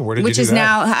swimming? Where did you do that? Which is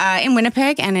now in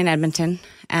Winnipeg and in Edmonton.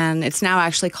 And it's now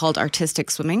actually called artistic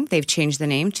swimming. They've changed the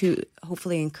name to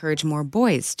hopefully encourage more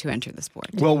boys to enter the sport.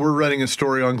 Well, we're running a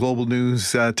story on Global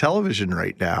News television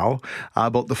right now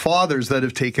about the fathers that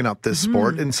have taken up this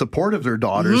sport in support of their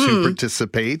daughters who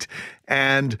participate.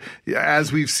 And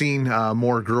as we've seen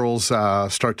more girls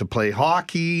start to play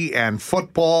hockey and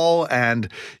football, and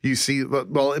you see,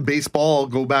 well, baseball,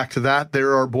 go back to that.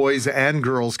 There are boys and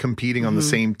girls competing on the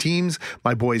same teams.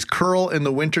 My boys curl in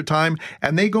the wintertime,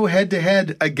 and they go head to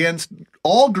head against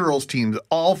all girls teams,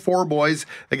 all four boys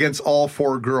against all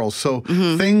four girls. So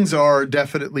things are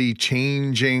definitely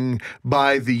changing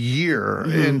by the year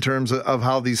in terms of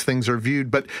how these things are viewed.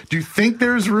 But do you think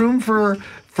there's room for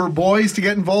boys to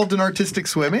get involved in artistic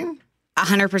swimming?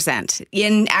 100%.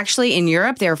 In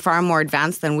Europe, they're far more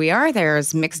advanced than we are.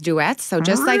 There's mixed duets. So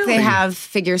just like they have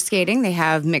figure skating, they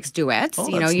have mixed duets. Oh,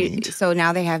 that's neat. So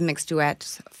now they have mixed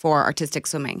duets for artistic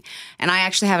swimming. And I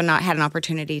actually have not had an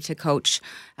opportunity to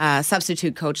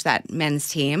substitute coach that men's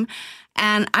team.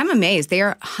 And I'm amazed. They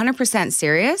are 100%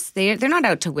 serious. They're not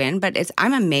out to win, but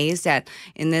I'm amazed at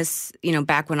in this,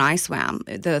 back when I swam,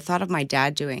 the thought of my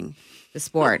dad doing the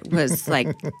sport was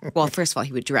like, well, first of all,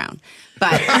 he would drown.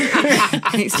 But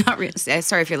he's not really,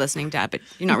 sorry if you're listening, Dad, but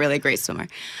you're not really a great swimmer.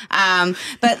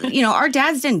 But, our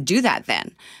dads didn't do that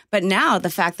then. But now the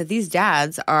fact that these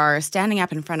dads are standing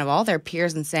up in front of all their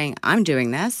peers and saying, I'm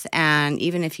doing this, and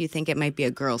even if you think it might be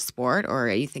a girl's sport or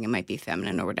you think it might be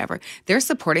feminine or whatever, they're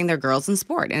supporting their girls in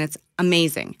sport, and it's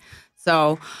amazing.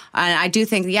 So I do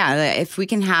think, if we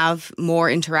can have more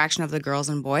interaction of the girls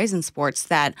and boys in sports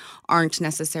that aren't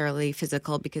necessarily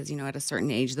physical because, at a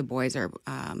certain age, the boys are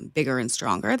bigger and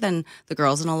stronger than the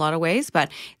girls in a lot of ways.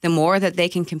 But the more that they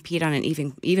can compete on an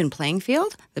even playing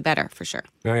field, the better, for sure.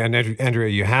 And Andrea,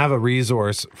 you have a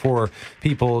resource for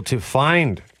people to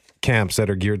find camps that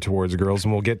are geared towards girls,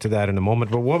 and we'll get to that in a moment.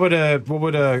 But what would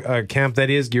a camp that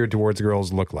is geared towards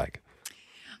girls look like?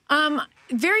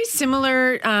 Very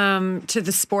similar to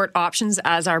the sport options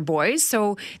as our boys.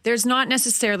 So there's not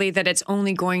necessarily that it's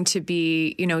only going to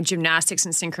be, gymnastics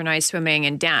and synchronized swimming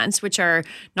and dance, which are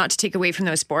not to take away from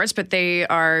those sports, but they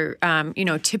are,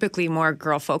 typically more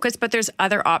girl focused. But there's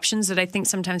other options that I think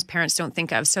sometimes parents don't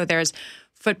think of. So there's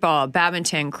football,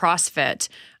 badminton, CrossFit.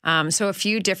 So a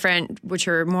few different, which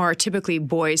are more typically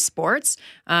boys' sports.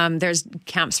 There's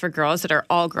camps for girls that are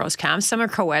all girls camps. Some are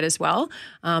co-ed as well.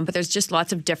 But there's just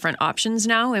lots of different options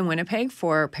now in Winnipeg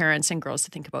for parents and girls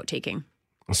to think about taking.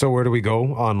 So where do we go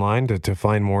online to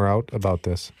find more out about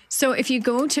this? So if you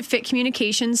go to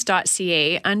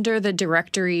fitcommunications.ca, under the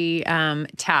directory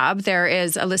tab, there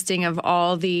is a listing of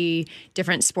all the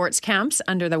different sports camps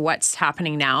under the What's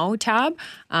Happening Now tab.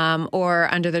 Or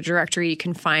under the directory, you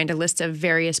can find a list of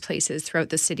various places throughout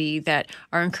the city that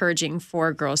are encouraging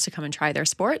for girls to come and try their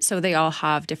sport. So they all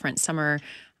have different summer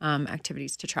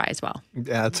activities to try as well.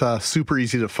 Yeah, it's super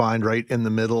easy to find right in the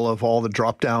middle of all the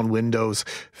drop-down windows,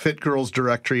 Fit Girls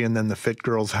directory, and then the Fit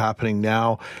Girls Happening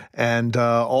Now, and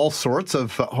all sorts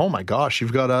of, oh my gosh,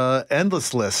 you've got an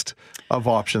endless list of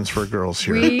options for girls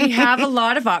here. We have a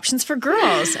lot of options for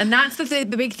girls, and that's the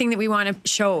big thing that we want to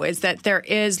show is that there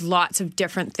is lots of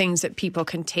different things that people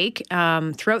can take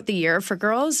throughout the year for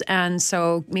girls, and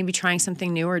so maybe trying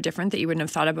something new or different that you wouldn't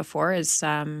have thought of before is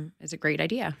a great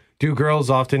idea. Do girls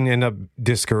often end up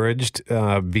discouraged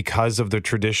because of the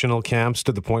traditional camps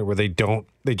to the point where they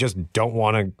just don't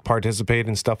want to participate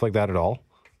in stuff like that at all?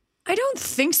 I don't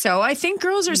think so. I think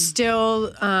girls are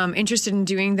still interested in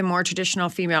doing the more traditional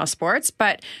female sports,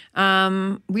 but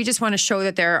we just want to show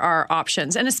that there are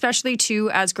options. And especially,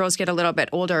 too, as girls get a little bit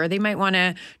older, they might want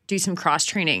to do some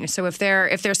cross-training. So if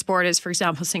their sport is, for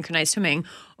example, synchronized swimming,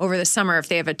 over the summer, if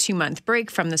they have a 2-month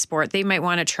break from the sport, they might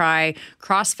want to try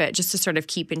CrossFit just to sort of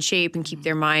keep in shape and keep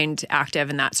their mind active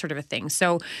and that sort of a thing.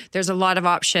 So there's a lot of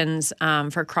options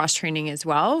for cross-training as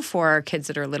well for kids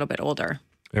that are a little bit older.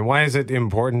 And why is it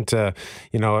important to,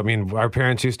 our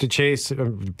parents used to chase,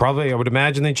 probably, I would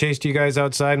imagine they chased you guys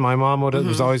outside. My mom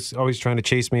was always trying to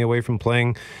chase me away from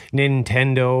playing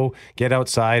Nintendo, get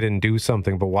outside and do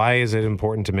something. But why is it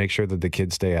important to make sure that the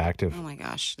kids stay active? Oh my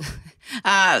gosh.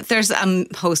 There's a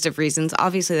host of reasons.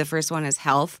 Obviously, the first one is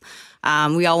health.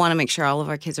 We all want to make sure all of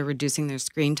our kids are reducing their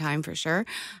screen time for sure.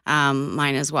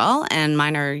 Mine as well. And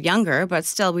mine are younger, but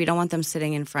still we don't want them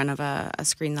sitting in front of a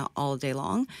screen all day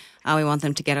long. We want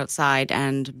them to get outside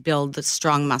and build the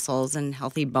strong muscles and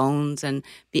healthy bones and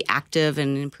be active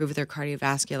and improve their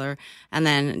cardiovascular. And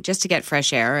then just to get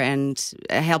fresh air and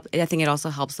help. I think it also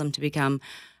helps them to become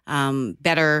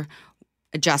better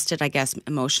adjusted, I guess,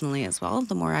 emotionally as well,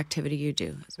 the more activity you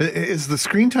do. Is the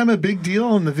screen time a big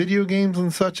deal in the video games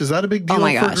and such? Is that a big deal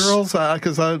for girls?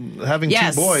 Because having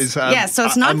two boys, so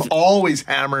it's not, I'm always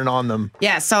hammering on them.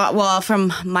 Yeah, so,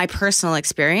 from my personal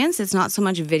experience, it's not so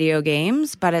much video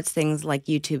games, but it's things like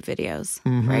YouTube videos,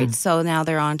 right? So now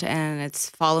they're on to, and it's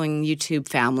following YouTube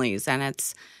families, and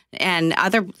it's, and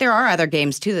there are other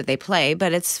games too that they play,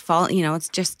 but it's it's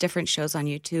just different shows on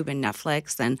YouTube and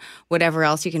Netflix and whatever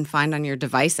else you can find on your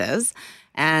devices.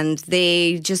 And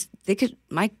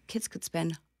my kids could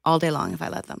spend all day long if I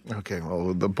let them. Okay,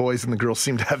 well, the boys and the girls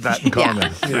seem to have that in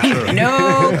common. For sure.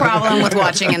 No problem with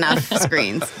watching enough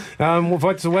screens.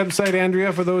 What's the website,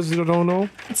 Andrea, for those who don't know?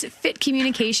 It's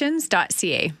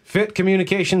fitcommunications.ca.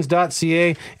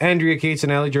 Fitcommunications.ca. Andrea Cates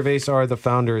and Ali Gervais are the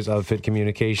founders of Fit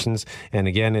Communications. And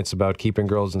again, it's about keeping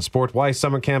girls in sport. Why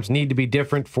summer camps need to be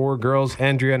different for girls.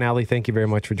 Andrea and Ali, thank you very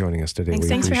much for joining us today.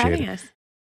 Thanks for having us.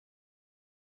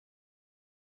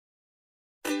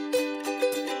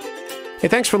 Hey,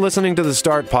 thanks for listening to the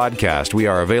Start Podcast. We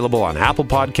are available on Apple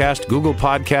Podcast, Google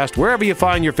Podcast, wherever you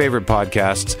find your favorite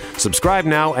podcasts. Subscribe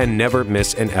now and never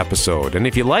miss an episode. And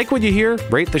if you like what you hear,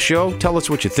 rate the show, tell us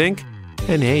what you think,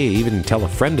 and hey, even tell a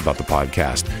friend about the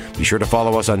podcast. Be sure to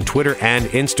follow us on Twitter and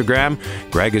Instagram.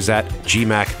 Greg is at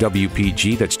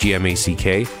GMACWPG, that's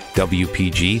GMACK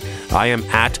WPG. I am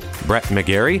at Brett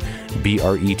McGarry,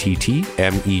 BRETTMEGARRY.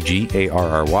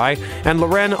 And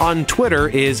Loren on Twitter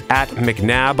is at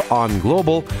McNabb on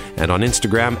Global, and on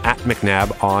Instagram at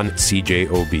McNabb on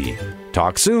CJOB.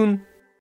 Talk soon.